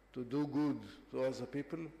to do good to other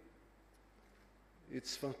people.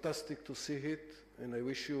 It's fantastic to see it, and I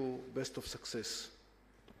wish you best of success.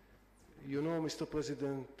 You know, Mr.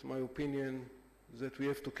 President, my opinion is that we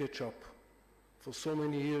have to catch up. For so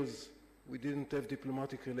many years, we didn't have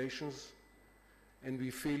diplomatic relations, and we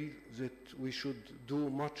feel that we should do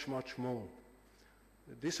much, much more.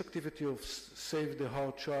 This activity of Save the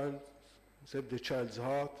Child's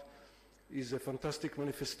Heart, is a fantastic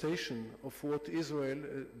manifestation of what Israel,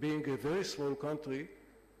 being a very small country,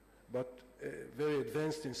 but very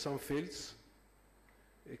advanced in some fields,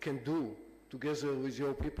 can do together with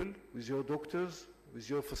your people, with your doctors, with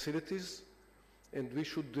your facilities, and we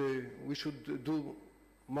should do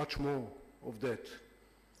much more of that.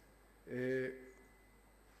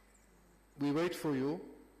 We wait for you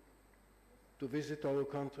to visit our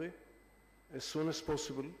country as soon as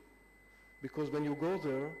possible, because when you go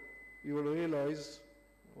there, you will realize,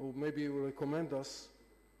 or maybe you will recommend us,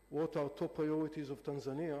 what are top priorities of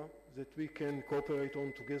Tanzania that we can cooperate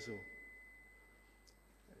on together.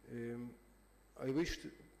 I wish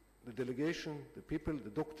the delegation, the people, the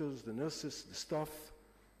doctors, the nurses, the staff,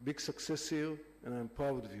 big success here, and I'm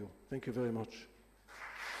proud of you. Thank you very much.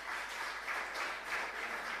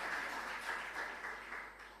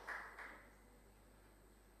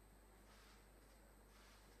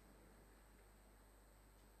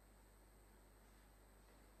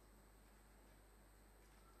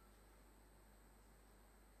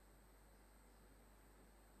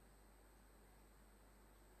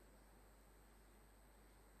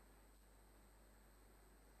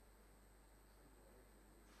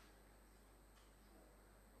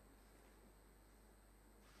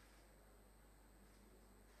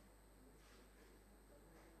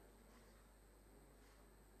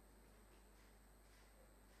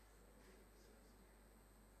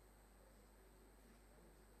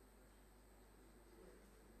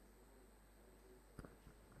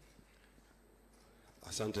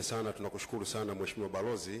 Asante sana, tunakushukuru sana Mheshimiwa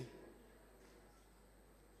Balozi.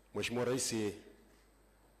 Mheshimiwa Rais,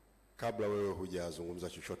 kabla wewe hujazungumza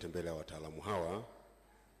chochote mbele ya wataalamu hawa,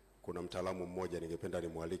 kuna mtaalamu mmoja ningependa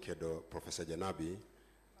nimwalike Profesa Janabi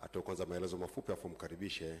atoe kwanza maelezo mafupi afu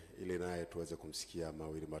mkaribishe ili naye tuweze kumsikia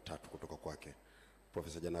mawili matatu kutoka kwake.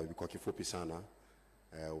 Profesa Janabi, kwa kifupi sana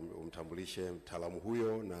umtambulishe mtaalamu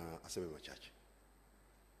huyo na aseme machache.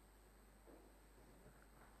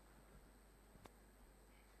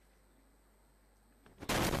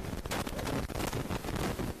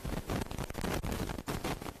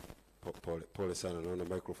 Pole sana, naona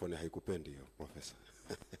microphone haikupendi hiyo profesa.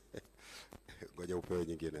 Ngoja upewe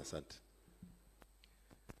nyingine. Asante.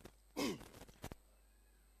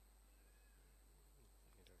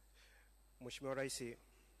 Mheshimiwa Rais,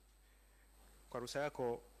 kwa ruhusa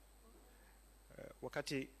yako,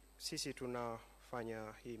 wakati sisi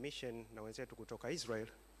tunafanya hii mission na wenzetu kutoka Israel,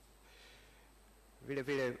 vile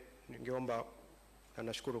vile ningeomba, na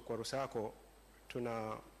nashukuru kwa ruhusa yako,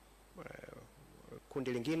 tuna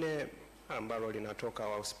kundi lingine ambalo linatoka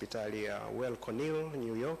hospitali ya Well Cornell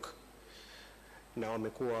New York, na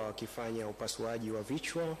wamekuwa wakifanya upasuaji wa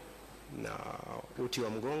vichwa na uti wa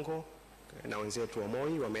mgongo, na wenzetu wa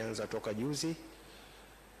MOYO wameanza toka juzi,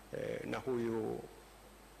 na huyu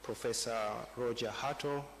Profesa Roger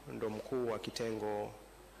Hato ndo mkuu wa kitengo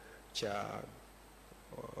cha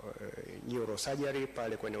neurosurgery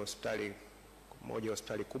pale kwenye hospitali moja,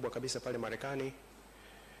 hospitali kubwa kabisa pale Marekani.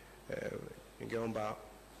 Ningeomba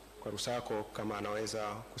kwa ruhusa yako kama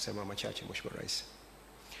anaweza kusema machache, Mheshimiwa Rais.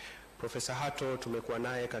 Profesa Hato tumekuwa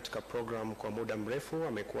naye katika program kwa muda mrefu,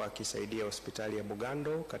 amekuwa akisaidia hospitali ya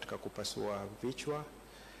Bugando katika kupasua vichwa,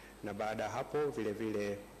 na baada hapo vile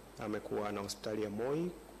vile amekuwa na hospitali ya MOYO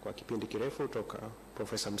kwa kipindi kirefu toka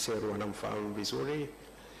Profesa Mseru anamfahamu vizuri,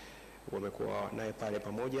 wamekuwa naye pale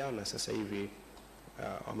pamoja, na sasa hivi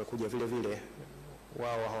wamekuja vile vile,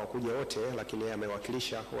 wao hawakuja wote lakini yeye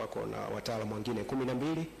amewakilisha, wako na wataalamu wengine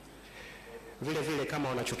 12 vile vile kama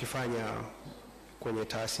wanachokifanya kwenye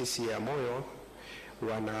taasisi ya MOYO,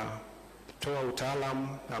 wanatoa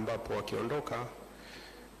utaalamu ambapo wakiondoka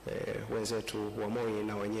wenzetu wa MOYO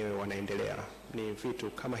na wenyewe wanaendelea. Ni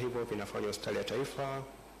vitu kama hivyo vinafanywa hospitali ya taifa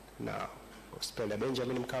na hospitali ya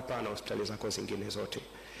Benjamin Mkapa na hospitali zako zingine zote.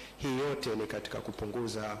 Hii yote ni katika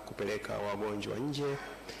kupunguza kupeleka wagonjwa nje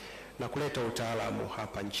na kuleta utaalamu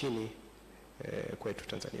hapa nchini kwetu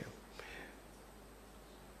Tanzania.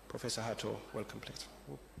 Professor Hato, welcome please.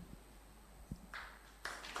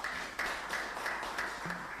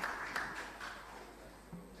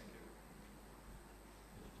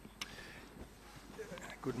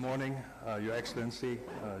 Good morning, Your Excellency,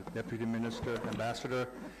 Deputy Minister, Ambassador.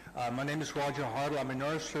 My name is Roger Hartle. I'm a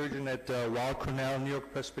neurosurgeon at Weill Cornell, New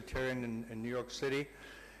York Presbyterian in New York City.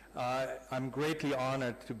 I'm greatly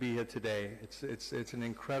honored to be here today. It's an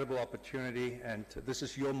incredible opportunity, and this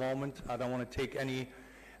is your moment. I don't want to take any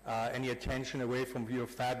attention away from your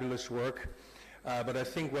fabulous work. But I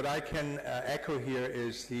think what I can echo here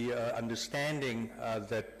is the understanding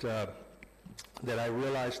that I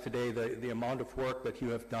realized today, the amount of work that you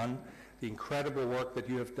have done, the incredible work that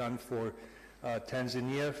you have done for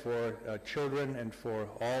Tanzania, for children, and for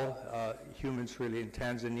all humans really in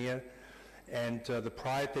Tanzania, and the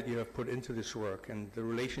pride that you have put into this work, and the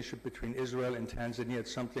relationship between Israel and Tanzania.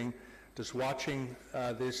 It's something, just watching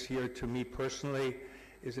this here to me personally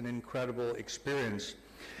is an incredible experience.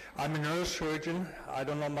 I'm a neurosurgeon. I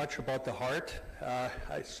don't know much about the heart,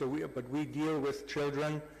 but we deal with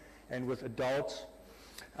children and with adults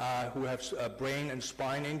who have brain and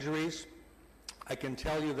spine injuries. I can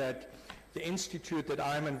tell you that the institute that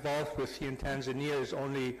I'm involved with here in Tanzania is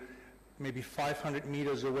only maybe 500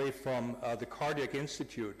 meters away from the Cardiac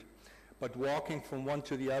Institute, but walking from one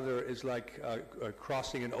to the other is like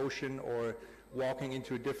crossing an ocean or walking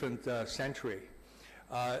into a different century.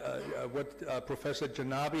 What Professor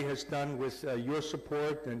Janabi has done with your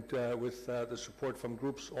support and with the support from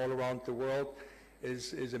groups all around the world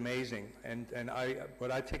is amazing. And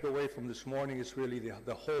what I take away from this morning is really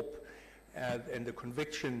the hope and the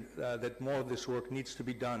conviction that more of this work needs to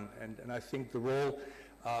be done. And I think the role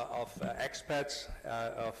of expats,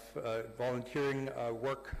 of volunteering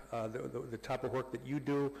work, the type of work that you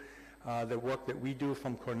do, the work that we do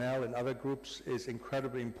from Cornell and other groups is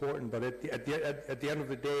incredibly important. But at the end of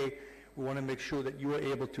the day, we want to make sure that you are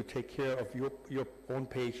able to take care of your own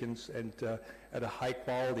patients and at a high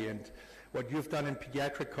quality. And what you've done in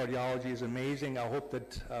pediatric cardiology is amazing. I hope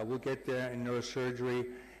that we'll get there in neurosurgery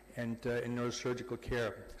and in neurosurgical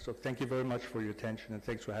care. So thank you very much for your attention, and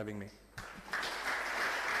thanks for having me.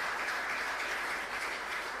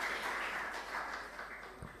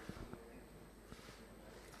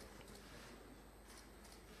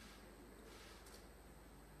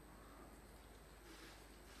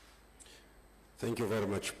 Thank you very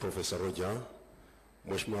much, Professor Roger.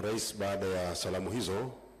 Mheshimiwa Rais, baada ya salamu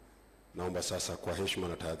hizo, naomba sasa kwa heshima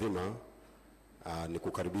na taadhima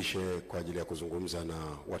nikukaribishe kwa ajili ya kuzungumza na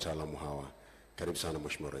wataalamu hawa. Karibu sana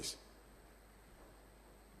Mheshimiwa Rais.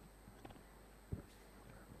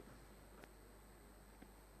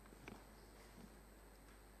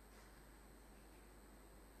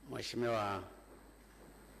 Mheshimiwa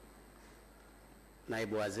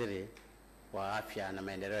Naibu Waziri wa Afya na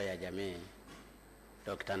Maendeleo ya Jamii,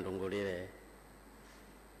 Dr. Ndungulile,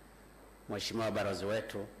 Mheshimiwa balozi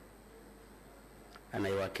wetu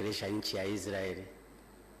anaiwakilisha nchi ya Israeli,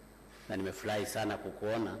 na nimefurahi sana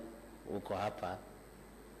kukuona uko hapa.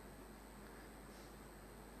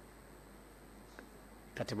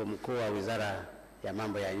 Katibu Mkuu wa Wizara ya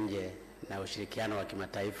Mambo ya Nje na Ushirikiano wa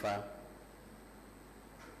Kimataifa,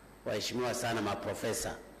 waheshimiwa sana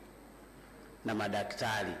maprofesa na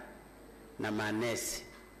madaktari na manesi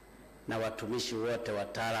na watumishi wote,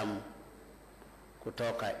 wataalamu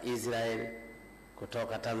kutoka Israeli,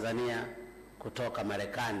 kutoka Tanzania, kutoka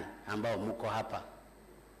Marekani ambao mko hapa.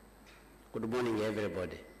 Good morning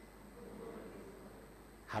everybody.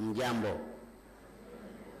 Hamjambo.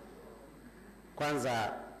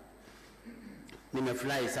 Kwanza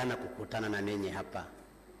nimefurahi sana kukutana na ninyi hapa.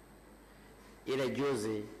 Ile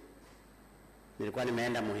juzi nilikuwa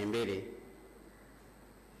nimeenda Muhimbili,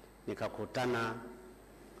 nikakutana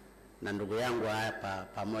na ndugu yangu hapa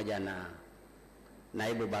pamoja na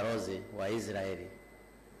naibu balozi wa Israeli.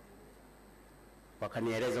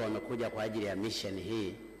 Wakanieleza wamekuja kwa ajili ya mission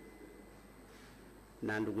hii,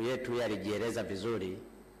 na ndugu yetu yeye alijieleza vizuri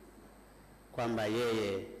kwamba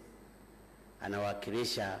yeye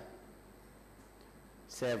anawakilisha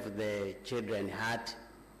Save the Children Heart,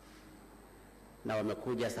 na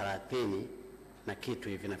wamekuja 30 na kitu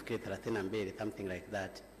hivi, nafikiri 32, something like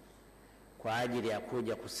that, kwa ajili ya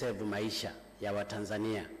kuja kusave maisha ya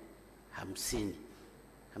Watanzania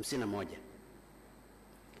 51.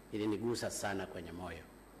 Ilinigusa sana kwenye moyo.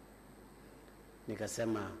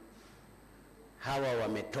 Nikasema hawa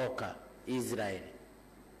wametoka Israel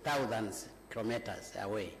thousands kilometers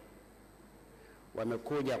away,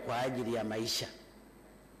 wamekuja kwa ajili ya maisha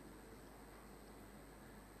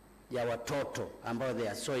ya watoto ambao they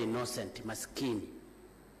are so innocent, maskini,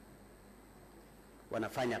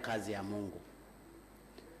 wanafanya kazi ya Mungu.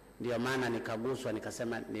 Ndio maana nikaguswa,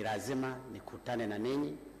 nikasema ni lazima nikutane na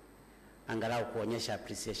ninyi angalau kuonyesha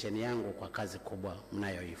appreciation yangu kwa kazi kubwa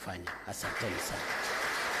mnayoifanya. Asanteni sana.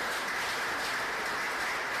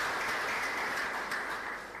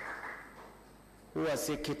 huwa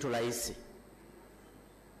si kitu rahisi,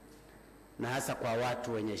 na hasa kwa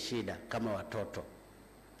watu wenye shida kama watoto,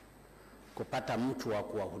 kupata mtu wa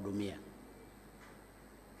kuwahudumia.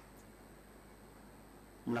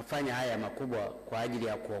 Mnafanya haya makubwa kwa ajili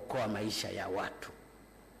ya kuokoa maisha ya watu,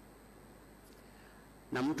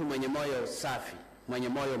 na mtu mwenye moyo safi, mwenye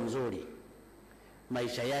moyo mzuri,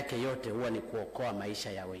 maisha yake yote huwa ni kuokoa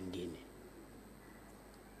maisha ya wengine,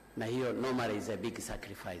 na hiyo normally is a big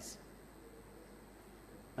sacrifice.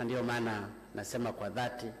 Na ndio maana nasema kwa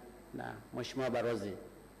dhati, na Mheshimiwa Balozi,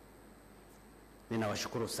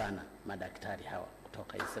 ninawashukuru sana madaktari hawa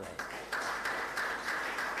kutoka Israeli,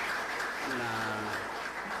 na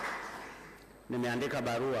nimeandika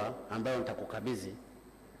barua ambayo nitakukabidhi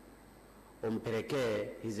umpelekee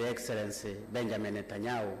His Excellency Benjamin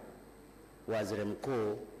Netanyahu, waziri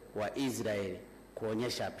mkuu wa Israeli,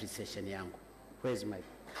 kuonyesha appreciation yangu. Where's my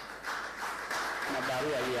na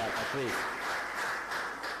barua hii hapa, please.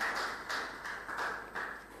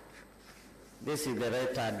 This is the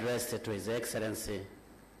letter addressed to His Excellency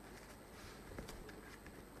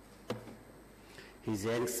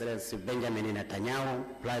Benjamin Netanyahu,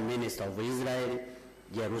 Prime Minister of Israel,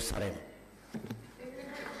 Jerusalem.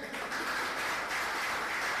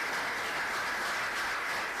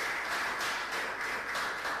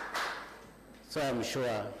 So I'm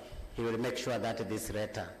sure he will make sure that this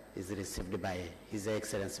letter is received by His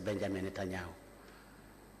Excellency Benjamin Netanyahu,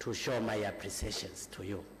 to show my appreciations to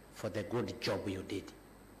you for the good job you did.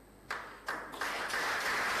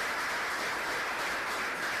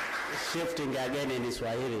 Shifting again in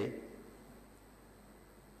Swahili,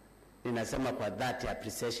 ninasema kwa dhati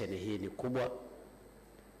appreciation hii ni kubwa.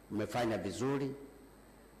 Mmefanya vizuri,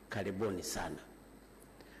 karibuni sana.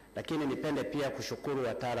 Lakini nipende pia kushukuru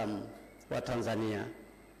wataalamu wa Tanzania,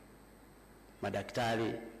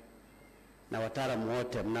 madaktari na wataalamu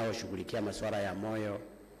wote mnaoshughulikia masuala ya moyo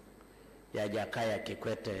ya Jakaya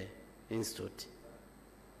Kikwete Institute.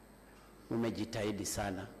 Mmejitahidi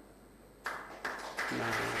sana,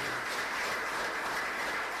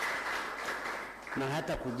 na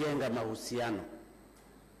hata kujenga mahusiano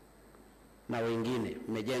na wengine.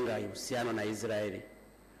 Mmejenga uhusiano na Israeli,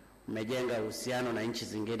 mmejenga uhusiano na nchi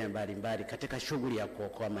zingine mbalimbali katika shughuli ya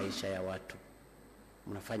kuokoa maisha ya watu.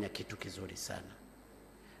 Mnafanya kitu kizuri sana.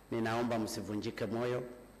 Ninaomba msivunjike moyo,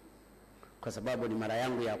 kwa sababu ni mara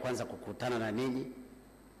yangu ya kwanza kukutana na ninyi.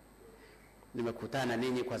 Nimekutana na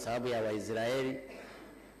ninyi kwa sababu ya Waisraeli.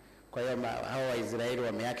 Kwa hiyo hao Waisraeli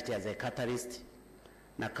wameact as a catalyst,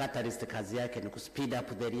 na catalyst kazi yake ni kuspeed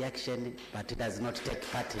up the reaction, but it does not take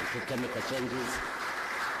part in chemical changes.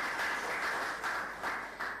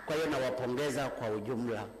 Kwa hiyo nawapongeza kwa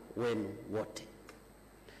ujumla wenu wote.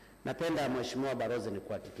 Napenda Mheshimiwa Balozi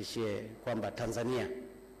nikuhakikishie kwamba Tanzania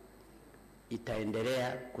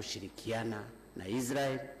itaendelea kushirikiana na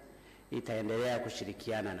Israel, itaendelea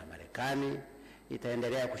kushirikiana na Marekani,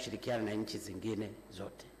 itaendelea kushirikiana na nchi zingine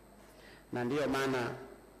zote. Na ndiyo maana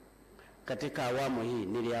katika awamu hii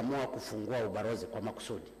niliamua kufungua ubalozi kwa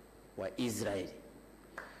makusudi wa Israeli.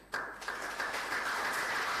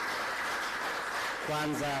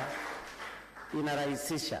 Kwanza,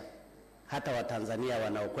 inarahisisha hata Watanzania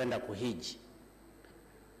wanaokwenda kuhiji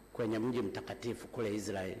kwenye mji mtakatifu kule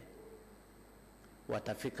Israeli,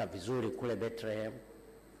 watafika vizuri kule Bethlehem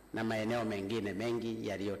na maeneo mengine mengi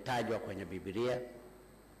yaliyotajwa kwenye Biblia.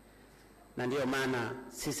 Na ndiyo maana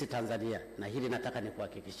sisi Tanzania, na hili nataka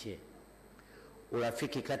nikuhakikishie,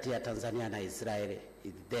 urafiki kati ya Tanzania na Israeli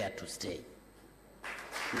is there to stay.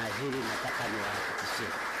 Na hili nataka niwahakikishie.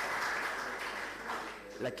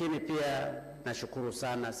 Lakini pia nashukuru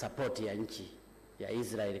sana support ya nchi ya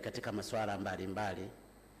Israeli katika masuala mbalimbali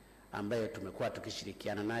ambayo tumekuwa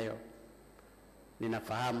tukishirikiana nayo.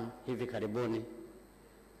 Ninafahamu hivi karibuni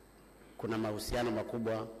kuna mahusiano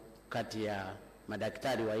makubwa kati ya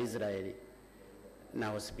madaktari wa Israeli na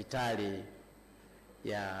hospitali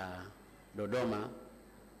ya Dodoma,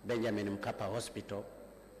 Benjamin Mkapa Hospital,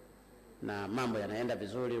 na mambo yanaenda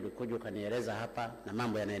vizuri. Ulikuja ukanieleza hapa, na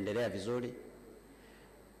mambo yanaendelea vizuri.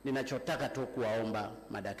 Ninachotaka tu kuwaomba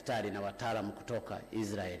madaktari na wataalamu kutoka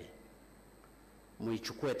Israeli,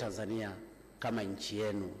 muichukue Tanzania kama nchi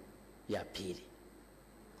yenu ya pili.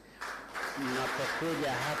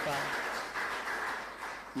 Mnapokuja hapa,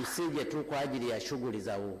 msije tu kwa ajili ya shughuli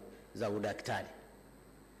za udaktari.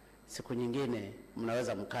 Siku nyingine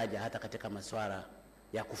mnaweza mkaja hata katika masuala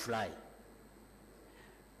ya kufurahi.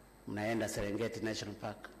 Mnaenda Serengeti National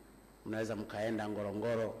Park, mnaweza mkaenda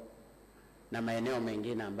Ngorongoro na maeneo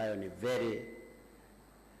mengine ambayo ni very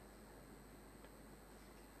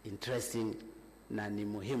interesting na ni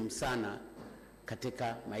muhimu sana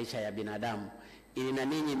katika maisha ya binadamu, ili na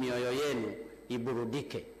ninyi mioyo yenu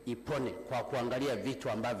iburudike, ipone kwa kuangalia vitu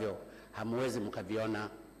ambavyo hamwezi mkaviona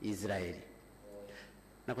Israeli.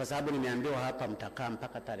 Na kwa sababu nimeambiwa hapa mtakaa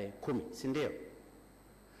mpaka tarehe 10, si ndio?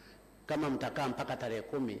 Kama mtakaa mpaka tarehe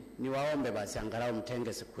 10, niwaombe basi angalau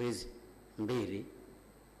mtenge siku hizi 2,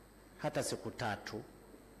 hata siku 3,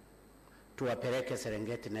 tuwapeleke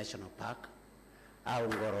Serengeti National Park au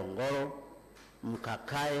Ngorongoro,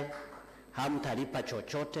 mkakae, hamtalipa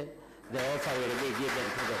chochote. The offer will be given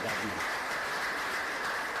to the government.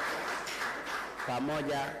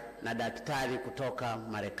 Pamoja na daktari kutoka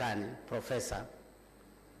Marekani, professor.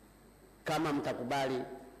 Kama mtakubali,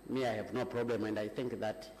 me, I have no problem, and I think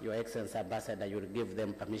that Your Excellency Ambassador, you will give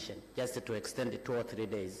them permission just to extend it 2 or 3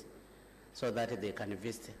 days so that they can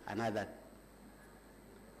visit another,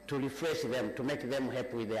 to refresh them, to make them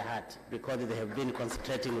happy with their heart, because they have been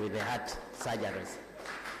concentrating with their heart surgeries.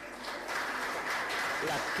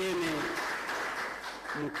 Lakini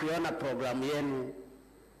mkiona programu yenu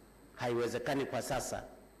haiwezekani kwa sasa,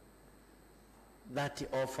 that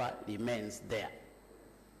offer remains there.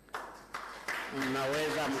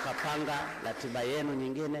 Mnaweza mkapanga ratiba yenu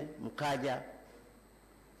nyingine mkaja,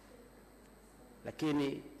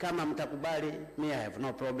 lakini kama mtakubali, me, I have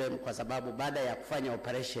no problem, kwa sababu baada ya kufanya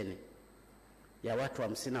operation ya watu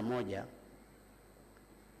 51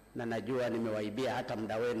 na najua nimewaibia hata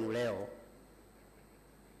muda wenu leo,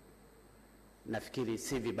 nafikiri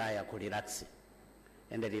si vibaya kurelax,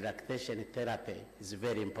 and the relaxation therapy is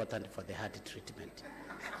very important for the heart treatment.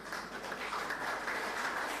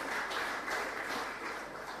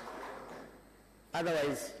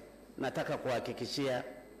 Otherwise, nataka kuhakikishia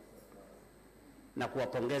na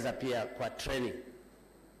kuwapongeza pia kwa training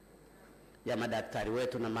ya madaktari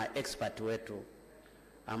wetu na ma-expert wetu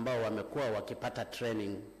ambao wamekuwa wakipata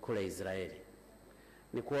training kule Israeli.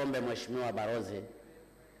 Nikuombe Mheshimiwa Balozi,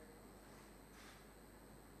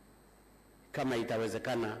 kama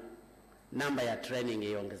itawezekana, namba ya training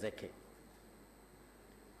iongezeke,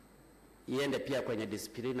 iende pia kwenye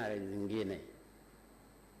disciplinary zingine.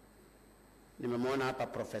 Nimemwona hapa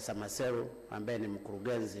Profesa Maseru ambaye ni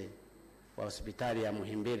mkurugenzi wa hospitali ya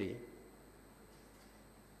Muhimbili,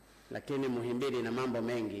 lakini Muhimbili ina mambo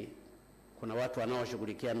mengi. Kuna watu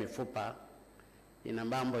wanaoshughulikia mifupa, ina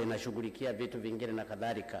mambo inashughulikia vitu vingine na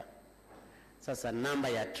kadhalika. Sasa namba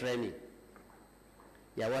ya training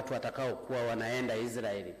ya watu watakao kuwa wanaenda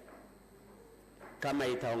Israeli, kama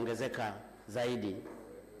itaongezeka zaidi,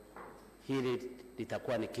 hili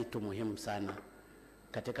litakuwa ni kitu muhimu sana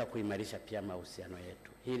katika kuimarisha pia mahusiano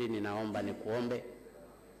yetu. Hili ninaomba nikuombe,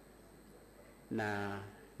 na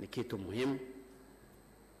ni kitu muhimu.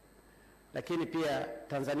 Lakini pia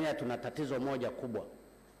Tanzania tuna tatizo moja kubwa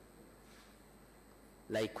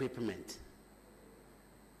la equipment.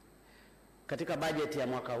 Katika budget ya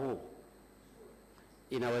mwaka huu,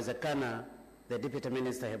 inawezekana, the deputy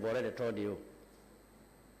minister have already told you,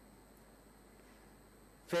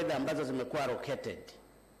 fedha ambazo zimekuwa allocated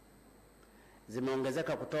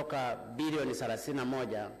zimeongezeka kutoka bilioni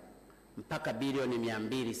 31 mpaka bilioni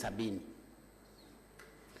 270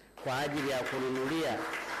 kwa ajili ya kununulia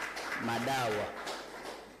madawa.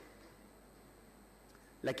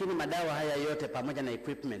 Lakini madawa haya yote pamoja na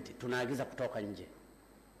equipment tunaagiza kutoka nje.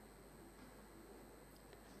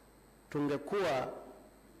 Tungekuwa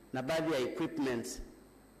na baadhi ya equipment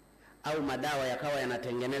au madawa yakawa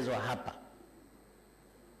yanatengenezwa hapa,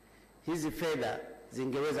 hizi fedha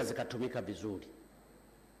zingeweza zikatumika vizuri.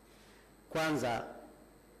 Kwanza,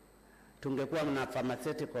 tungekuwa na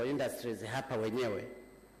pharmaceutical industries hapa wenyewe,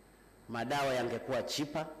 madawa yangekuwa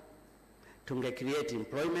cheaper, tunge create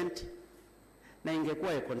employment, na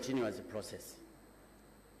ingekuwa a continuous process.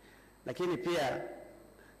 Lakini pia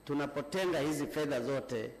tunapotenga hizi fedha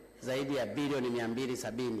zote zaidi ya bilioni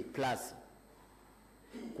 270 plus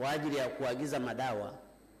kwa ajili ya kuagiza madawa,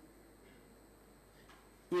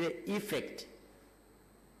 ile effect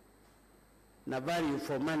na value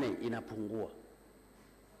for money inapungua.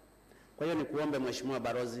 Kwa hiyo nikuombe Mheshimiwa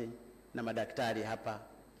Balozi na madaktari hapa,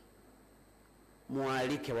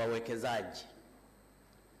 mualike wawekezaji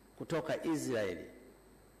kutoka Israeli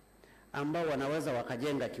ambao wanaweza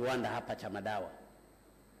wakajenga kiwanda hapa cha madawa.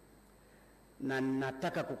 Na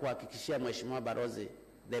nataka kukuhakikishia Mheshimiwa Balozi,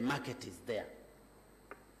 the market is there.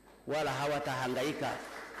 Wala hawatahangaika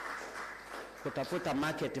kutafuta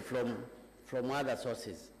market from other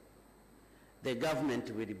sources. The government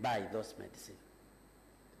will buy those medicine.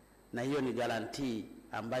 Na hiyo ni guarantee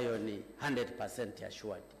ambayo ni 100%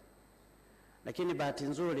 assured. Lakini bahati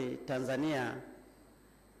nzuri Tanzania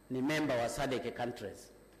ni member wa SADC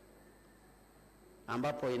countries,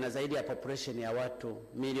 ambapo ina zaidi ya population ya watu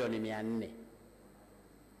milioni 400.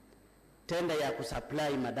 Tenda ya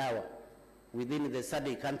kusupply madawa within the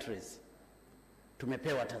SADC countries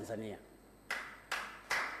tumepewa Tanzania.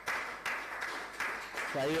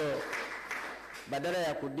 Kwa hiyo badala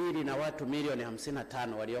ya kudili na watu milioni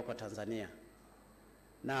 55 walioko Tanzania,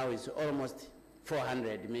 now is almost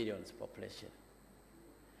 400 millions population.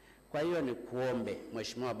 Kwa hiyo ni kuombe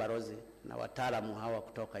Mheshimiwa Balozi na wataalamu hawa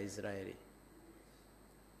kutoka Israeli.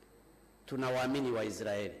 Tunawaamini wa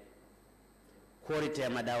Israeli. Quality ya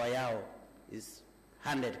madawa yao is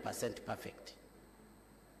 100% perfect.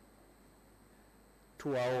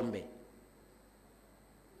 Tuwaombe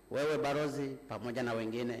wewe balozi pamoja na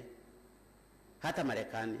wengine hata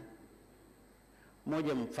Marekani,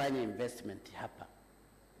 moja mfanye investment hapa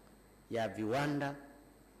ya viwanda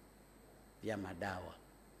vya madawa,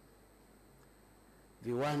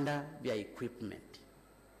 viwanda vya equipment,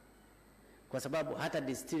 kwa sababu hata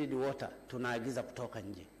distilled water tunaagiza kutoka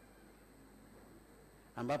nje,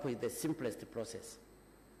 ambapo is the simplest process.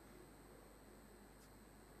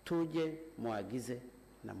 Tuje muagize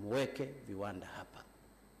na muweke viwanda hapa.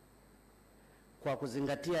 Kwa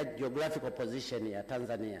kuzingatia geographical position ya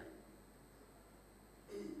Tanzania,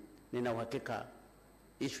 nina uhakika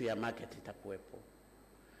issue ya market itakuwepo,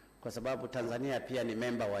 kwa sababu Tanzania pia ni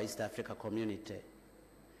member wa East Africa Community,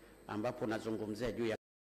 ambapo nazungumzia juu ya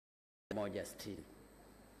 160.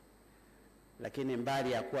 Lakini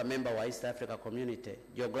mbali ya kuwa member wa East Africa Community,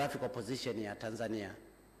 geographical position ya Tanzania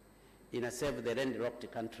ina serve the landlocked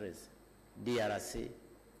countries DRC,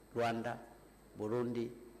 Rwanda,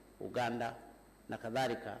 Burundi, Uganda na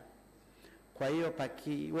kadhalika. Kwa hiyo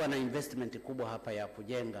pakiwa na investment kubwa hapa ya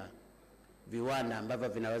kujenga viwanda ambavyo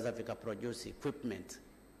vinaweza vikaproduce equipment,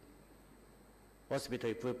 hospital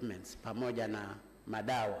equipments pamoja na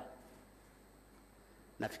madawa,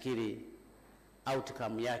 nafikiri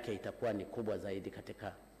outcome yake itakuwa ni kubwa zaidi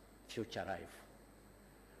katika future life.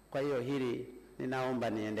 Kwa hiyo hili ninaomba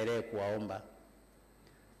niendelee kuwaomba,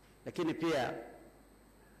 lakini pia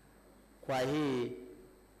kwa hii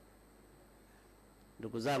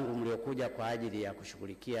ndugu zangu mliokuja kwa ajili ya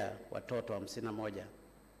kushughulikia watoto 51,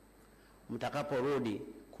 mtakaporudi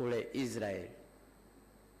kule Israel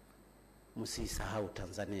msisahau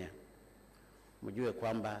Tanzania. Mjue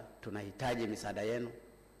kwamba tunahitaji misaada yenu.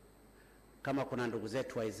 Kama kuna ndugu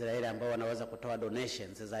zetu wa Israeli ambao wanaweza kutoa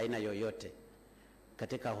donations za aina yoyote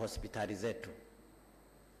katika hospitali zetu,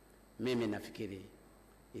 mimi nafikiri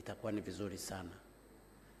itakuwa ni vizuri sana.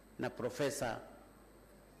 Na profesa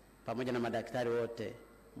pamoja na madaktari wote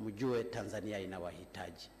mjue Tanzania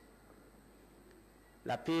inawahitaji.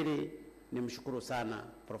 La pili, nimshukuru sana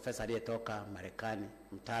profesa aliyetoka Marekani,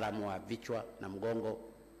 mtaalamu wa vichwa na mgongo.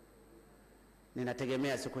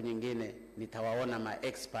 Ninategemea siku nyingine nitawaona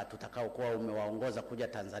ma-expert utakao kuwa umewaongoza kuja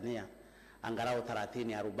Tanzania, angalau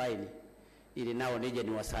 30-40, ili nao nije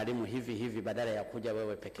niwasalimu hivi hivi badala ya kuja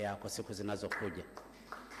wewe peke yako siku zinazokuja.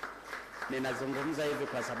 Ninazungumza hivi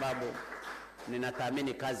kwa sababu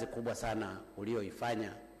ninathamini kazi kubwa sana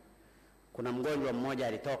ulioifanya. Kuna mgonjwa mmoja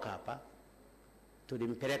alitoka hapa,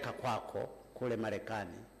 tulimpeleka kwako kule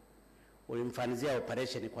Marekani, ulimfanyia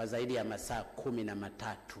operation kwa zaidi ya masaa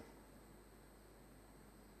 13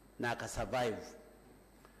 na akasurvive.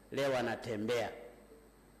 Leo anatembea,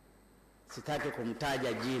 sitaki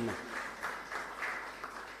kumtaja jina.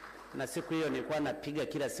 Na siku hiyo nilikuwa napiga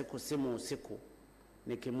kila siku simu usiku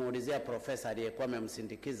nikimuulizia profesa aliyekuwa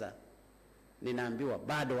amemsindikiza, ninaambiwa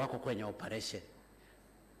bado wako kwenye operation.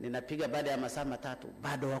 Ninapiga baada ya masaa 3,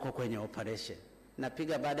 bado wako kwenye operation.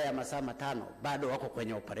 Napiga baada ya masaa 5, bado wako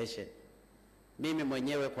kwenye operation. Mimi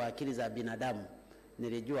mwenyewe kwa akili za binadamu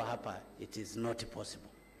nilijua hapa it is not possible,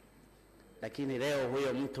 lakini leo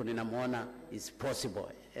huyo mtu ninamuona is possible,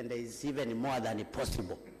 and is even more than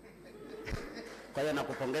possible. Kwa hiyo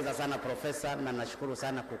nakupongeza sana profesa, na nashukuru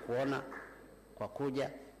sana kukuona kwa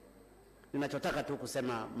kuja. Ninachotaka tu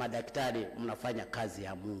kusema, madaktari mnafanya kazi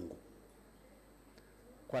ya Mungu.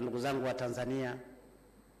 Kwa ndugu zangu wa Tanzania,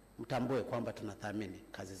 mtambue kwamba tunathamini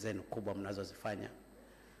kazi zenu kubwa mnazozifanya.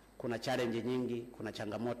 Kuna challenge nyingi, kuna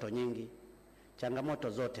changamoto nyingi. Changamoto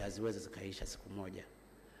zote haziwezi zikaisha siku moja,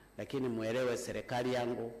 lakini muelewe serikali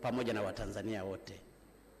yangu pamoja na Watanzania wote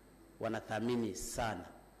wanathamini sana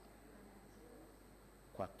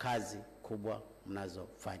kwa kazi kubwa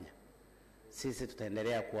mnazofanya. Sisi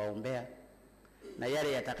tutaendelea kuwaombea, na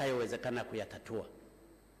yale yatakayowezekana kuyatatua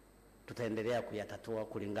tutaendelea kuyatatua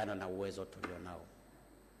kulingana na uwezo tulionao.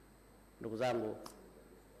 Ndugu zangu,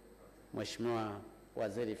 Mheshimiwa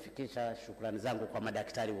Waziri, fikisha shukrani zangu kwa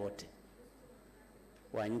madaktari wote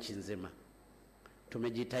wa nchi nzima.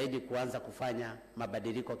 Tumejitahidi kuanza kufanya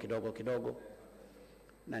mabadiliko kidogo kidogo,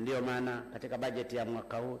 na ndiyo maana katika bajeti ya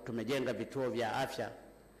mwaka huu tumejenga vituo vya afya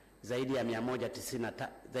zaidi ya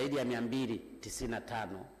 295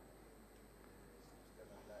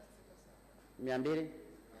 200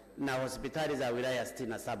 na hospitali za wilaya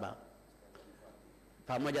 67.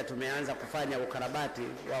 Pamoja tumeanza kufanya ukarabati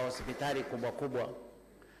wa hospitali kubwa kubwa.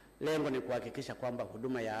 Lengo ni kuhakikisha kwamba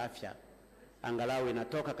huduma ya afya angalau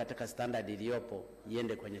inatoka katika standard iliyopo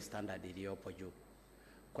iende kwenye standard iliyopo juu.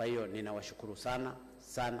 Kwa hiyo ninawashukuru sana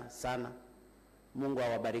sana sana. Mungu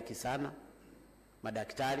awabariki sana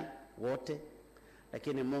madaktari wote,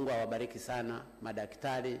 lakini Mungu awabariki sana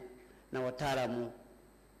madaktari na wataalamu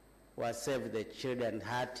wa Save the Children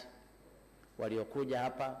Heart waliokuja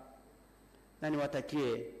hapa, na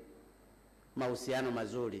niwatakie mahusiano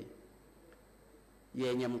mazuri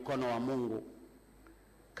yenye mkono wa Mungu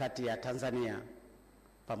kati ya Tanzania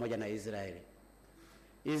pamoja na Israeli.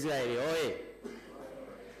 Israeli oye!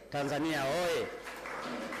 Tanzania oye!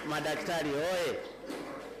 Madaktari oye!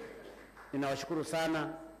 Ninawashukuru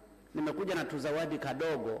sana. Nimekuja na tuzawadi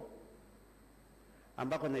kadogo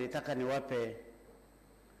ambako nilitaka niwape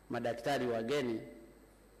madaktari wageni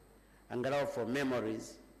angalau for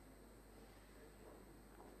memories,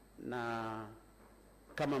 na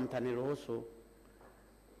kama mtaniruhusu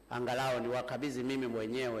angalau niwakabidhi mimi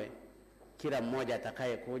mwenyewe kila mmoja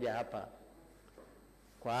atakaye kuja hapa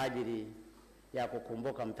kwa ajili ya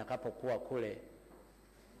kukumbuka mtakapokuwa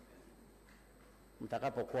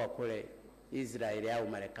kule Israeli au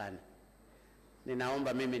Marekani.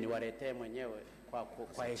 Ninaomba mimi niwaletee mwenyewe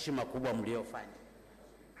kwa heshima kubwa mliofanya.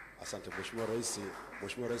 Asante Mheshimiwa Rais.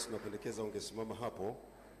 Mheshimiwa Rais, tunapendekeza ungesimama hapo,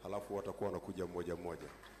 halafu watakuwa wanakuja mmoja mmoja.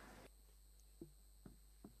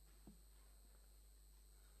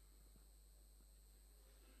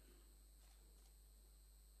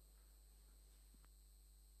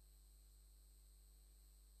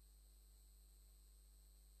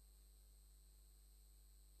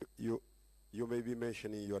 You may be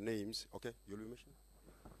mentioning your names. Okay, you'll be mentioning.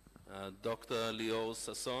 Dr. Leo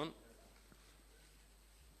Sasson.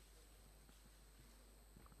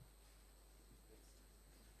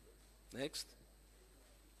 Next.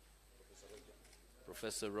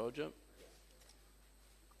 Professor Roger.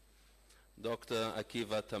 Dr.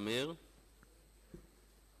 Akiva Tamir.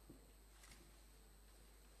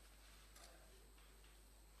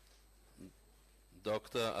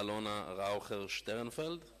 Dr. Alona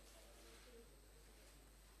Raucher-Sternfeld.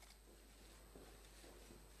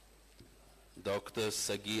 Dr.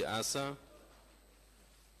 Sagi Asa.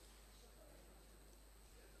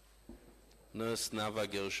 Nurse Nava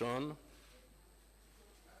Gershon.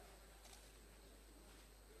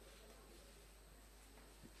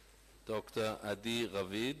 Dr. Adi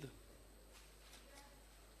Ravid.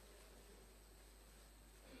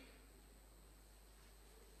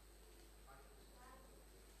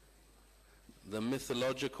 The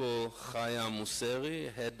mythological Chaya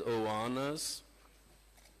Museri, Head O Honors.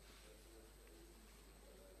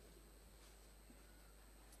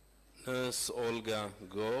 Nurse Olga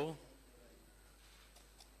Gore.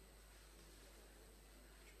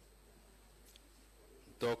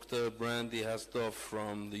 Dr. Brandy Hasdorf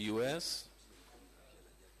from the US.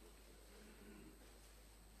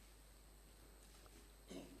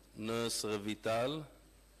 Nurse Revital.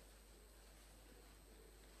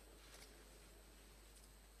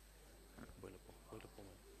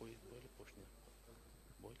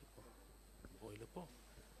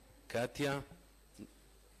 Katya.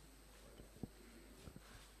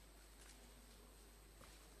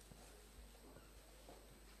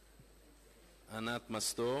 Anat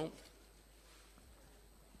Mastor.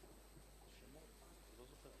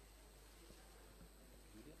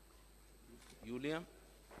 יוליה?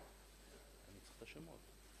 אני צריך את השמות.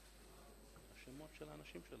 השמות של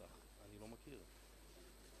האנשים שלך, אני לא מכיר.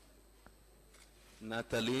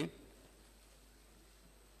 נטלי?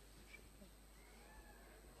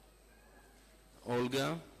 אולגה?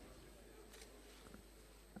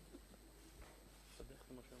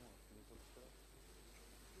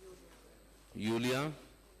 יוליה?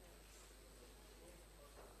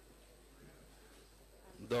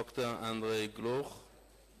 דוקטור אנדרי גלוך?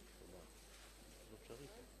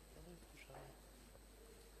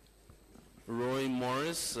 Roy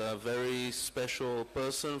Morris, a very special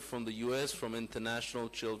person from the U.S., from International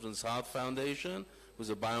Children's Heart Foundation, who's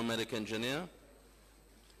a biomedical engineer.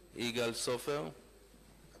 Igal Sofer.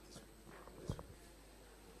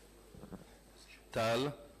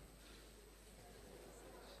 Tal.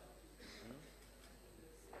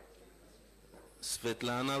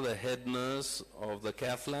 Svetlana, the head nurse of the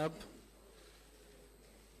cath lab.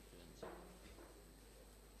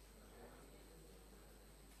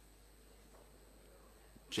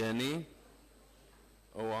 Jenny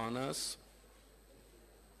Oanas.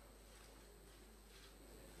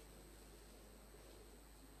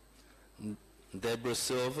 Deborah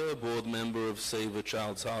Silver, board member of Save a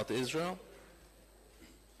Child's Heart Israel.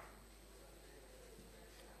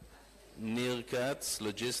 Nir Katz,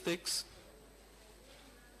 logistics.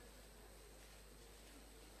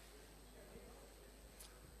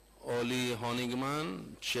 Oli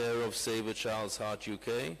Honigman, chair of Save a Child's Heart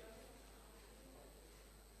UK.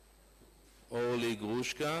 Oli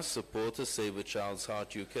Grushka, supporter, Save a Child's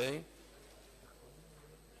Heart UK.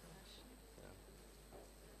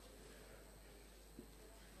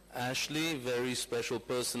 Ashley, very special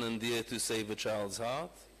person and dear to Save a Child's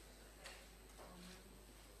Heart.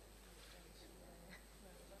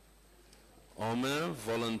 Omer,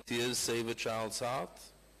 volunteers, Save a Child's Heart.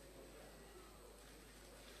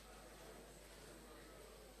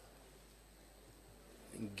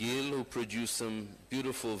 Gil, who produced some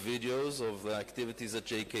beautiful videos of the activities at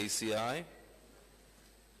JKCI.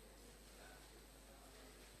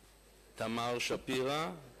 Tamar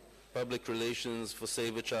Shapira, Public Relations for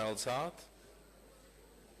Save a Child's Heart.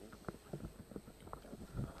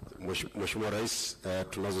 Mheshimiwa Rais,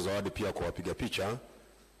 tunazo zawadi pia kwa wapiga picha.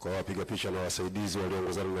 Kwa wapiga picha na wasaidizi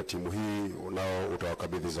walioongozana na timu hii, nao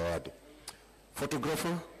utawakabidhi zawadi.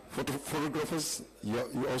 Photographers,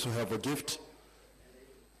 you also have a gift.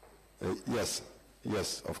 Yes,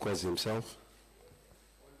 of course, himself.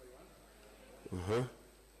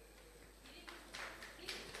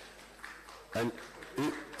 And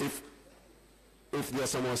if there are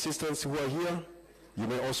some assistants who are here, you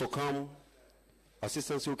may also come.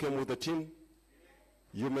 Assistants who came with the team,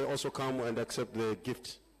 you may also come and accept the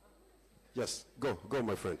gift. Yes, go,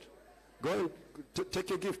 my friend. Go and take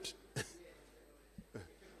your gift.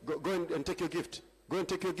 Go and take your gift. Go and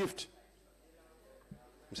take your gift.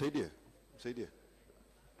 Msaidie.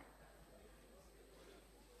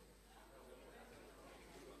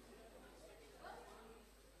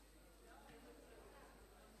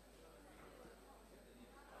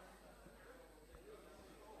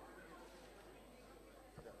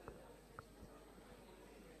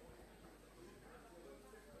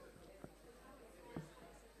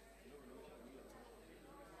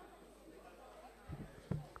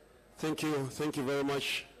 Thank you very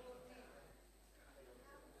much.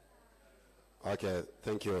 Okay,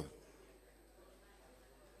 thank you.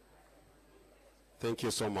 Thank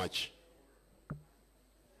you so much.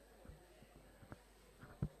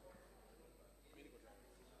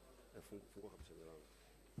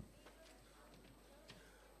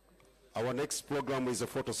 Our next program is a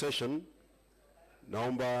photo session.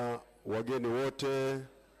 Naomba wageni wote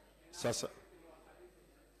sasa.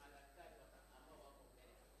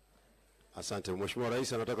 Asante. Mheshimiwa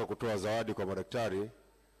Rais anataka kutoa zawadi kwa madaktari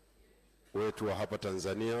wetu wa hapa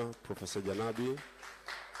Tanzania. Profesa Janabi,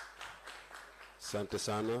 asante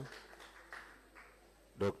sana.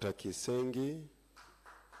 Dr. Kisengi,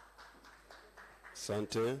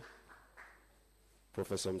 asante.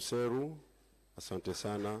 Profesa Mseru, asante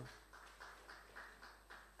sana.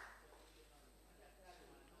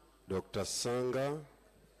 Dr. Sanga,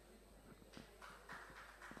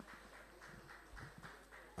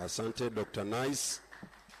 asante. Dr. Nice,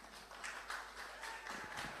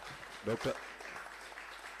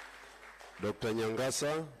 Dr.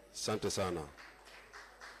 Nyangasa, asante sana.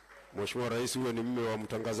 Mheshimiwa Rais, huyo ni mume wa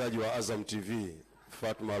mtangazaji wa Azam TV,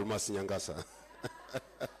 Fatma Almasi Nyangasa.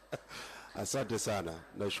 Asante sana,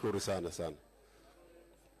 nashukuru sana.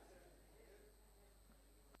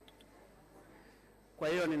 Kwa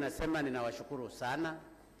hiyo ninasema ninawashukuru sana,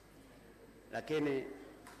 lakini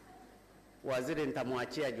waziri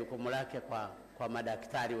nitamwachia jukumu lake kwa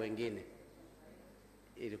madaktari wengine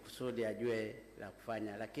ili kusudi ajue la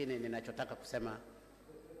kufanya. Lakini ninachotaka kusema,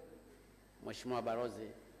 Mheshimiwa Balozi,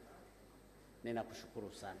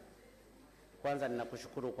 ninakushukuru sana. Kwanza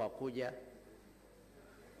ninakushukuru kwa kuja.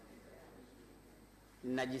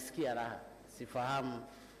 Ninajisikia raha, sifahamu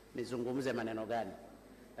nizungumze maneno gani,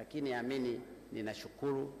 lakini amini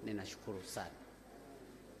ninashukuru sana.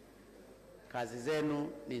 Kazi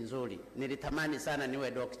zenu ni nzuri. Nilitamani sana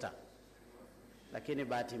niwe dokta, lakini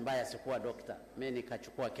bahati mbaya sikuwa dokta. Mimi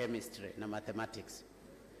nikachukua chemistry na mathematics.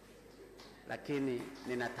 Lakini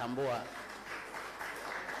ninatambua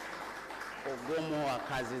ugumu wa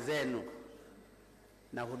kazi zenu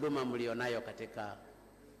na huduma mlionayo katika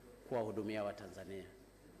kuwahudumia Watanzania.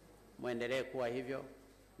 Muendelee kuwa hivyo.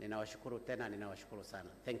 Ninawashukuru tena, ninawashukuru sana.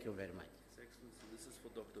 Thank you very much. Excellency, this is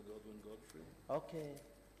for Dr. Godwin Godfrey. Okay.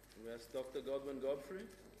 We ask Dr. Godwin Godfrey,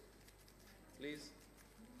 please.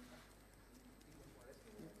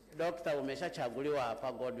 Dokta, umeshachaguliwa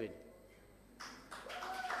hapa Godwin.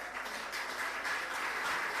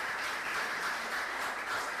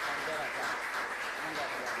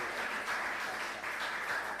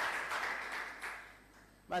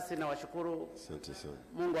 Basi nawashukuru. Asante sana.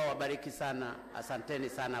 Mungu awabariki sana. Asanteni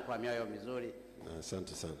sana kwa mioyo mizuri.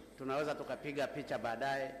 Asante sana. Tunaweza tukapiga picha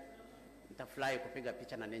baadaye. Nitafurahi kupiga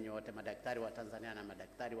picha na ninyi wote, madaktari wa Tanzania na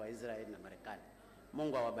madaktari wa Israeli na Marekani.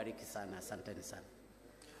 Mungu awabariki sana. Asanteni sana.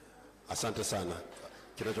 Asante sana.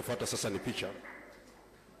 Kinachofuata sasa ni picha.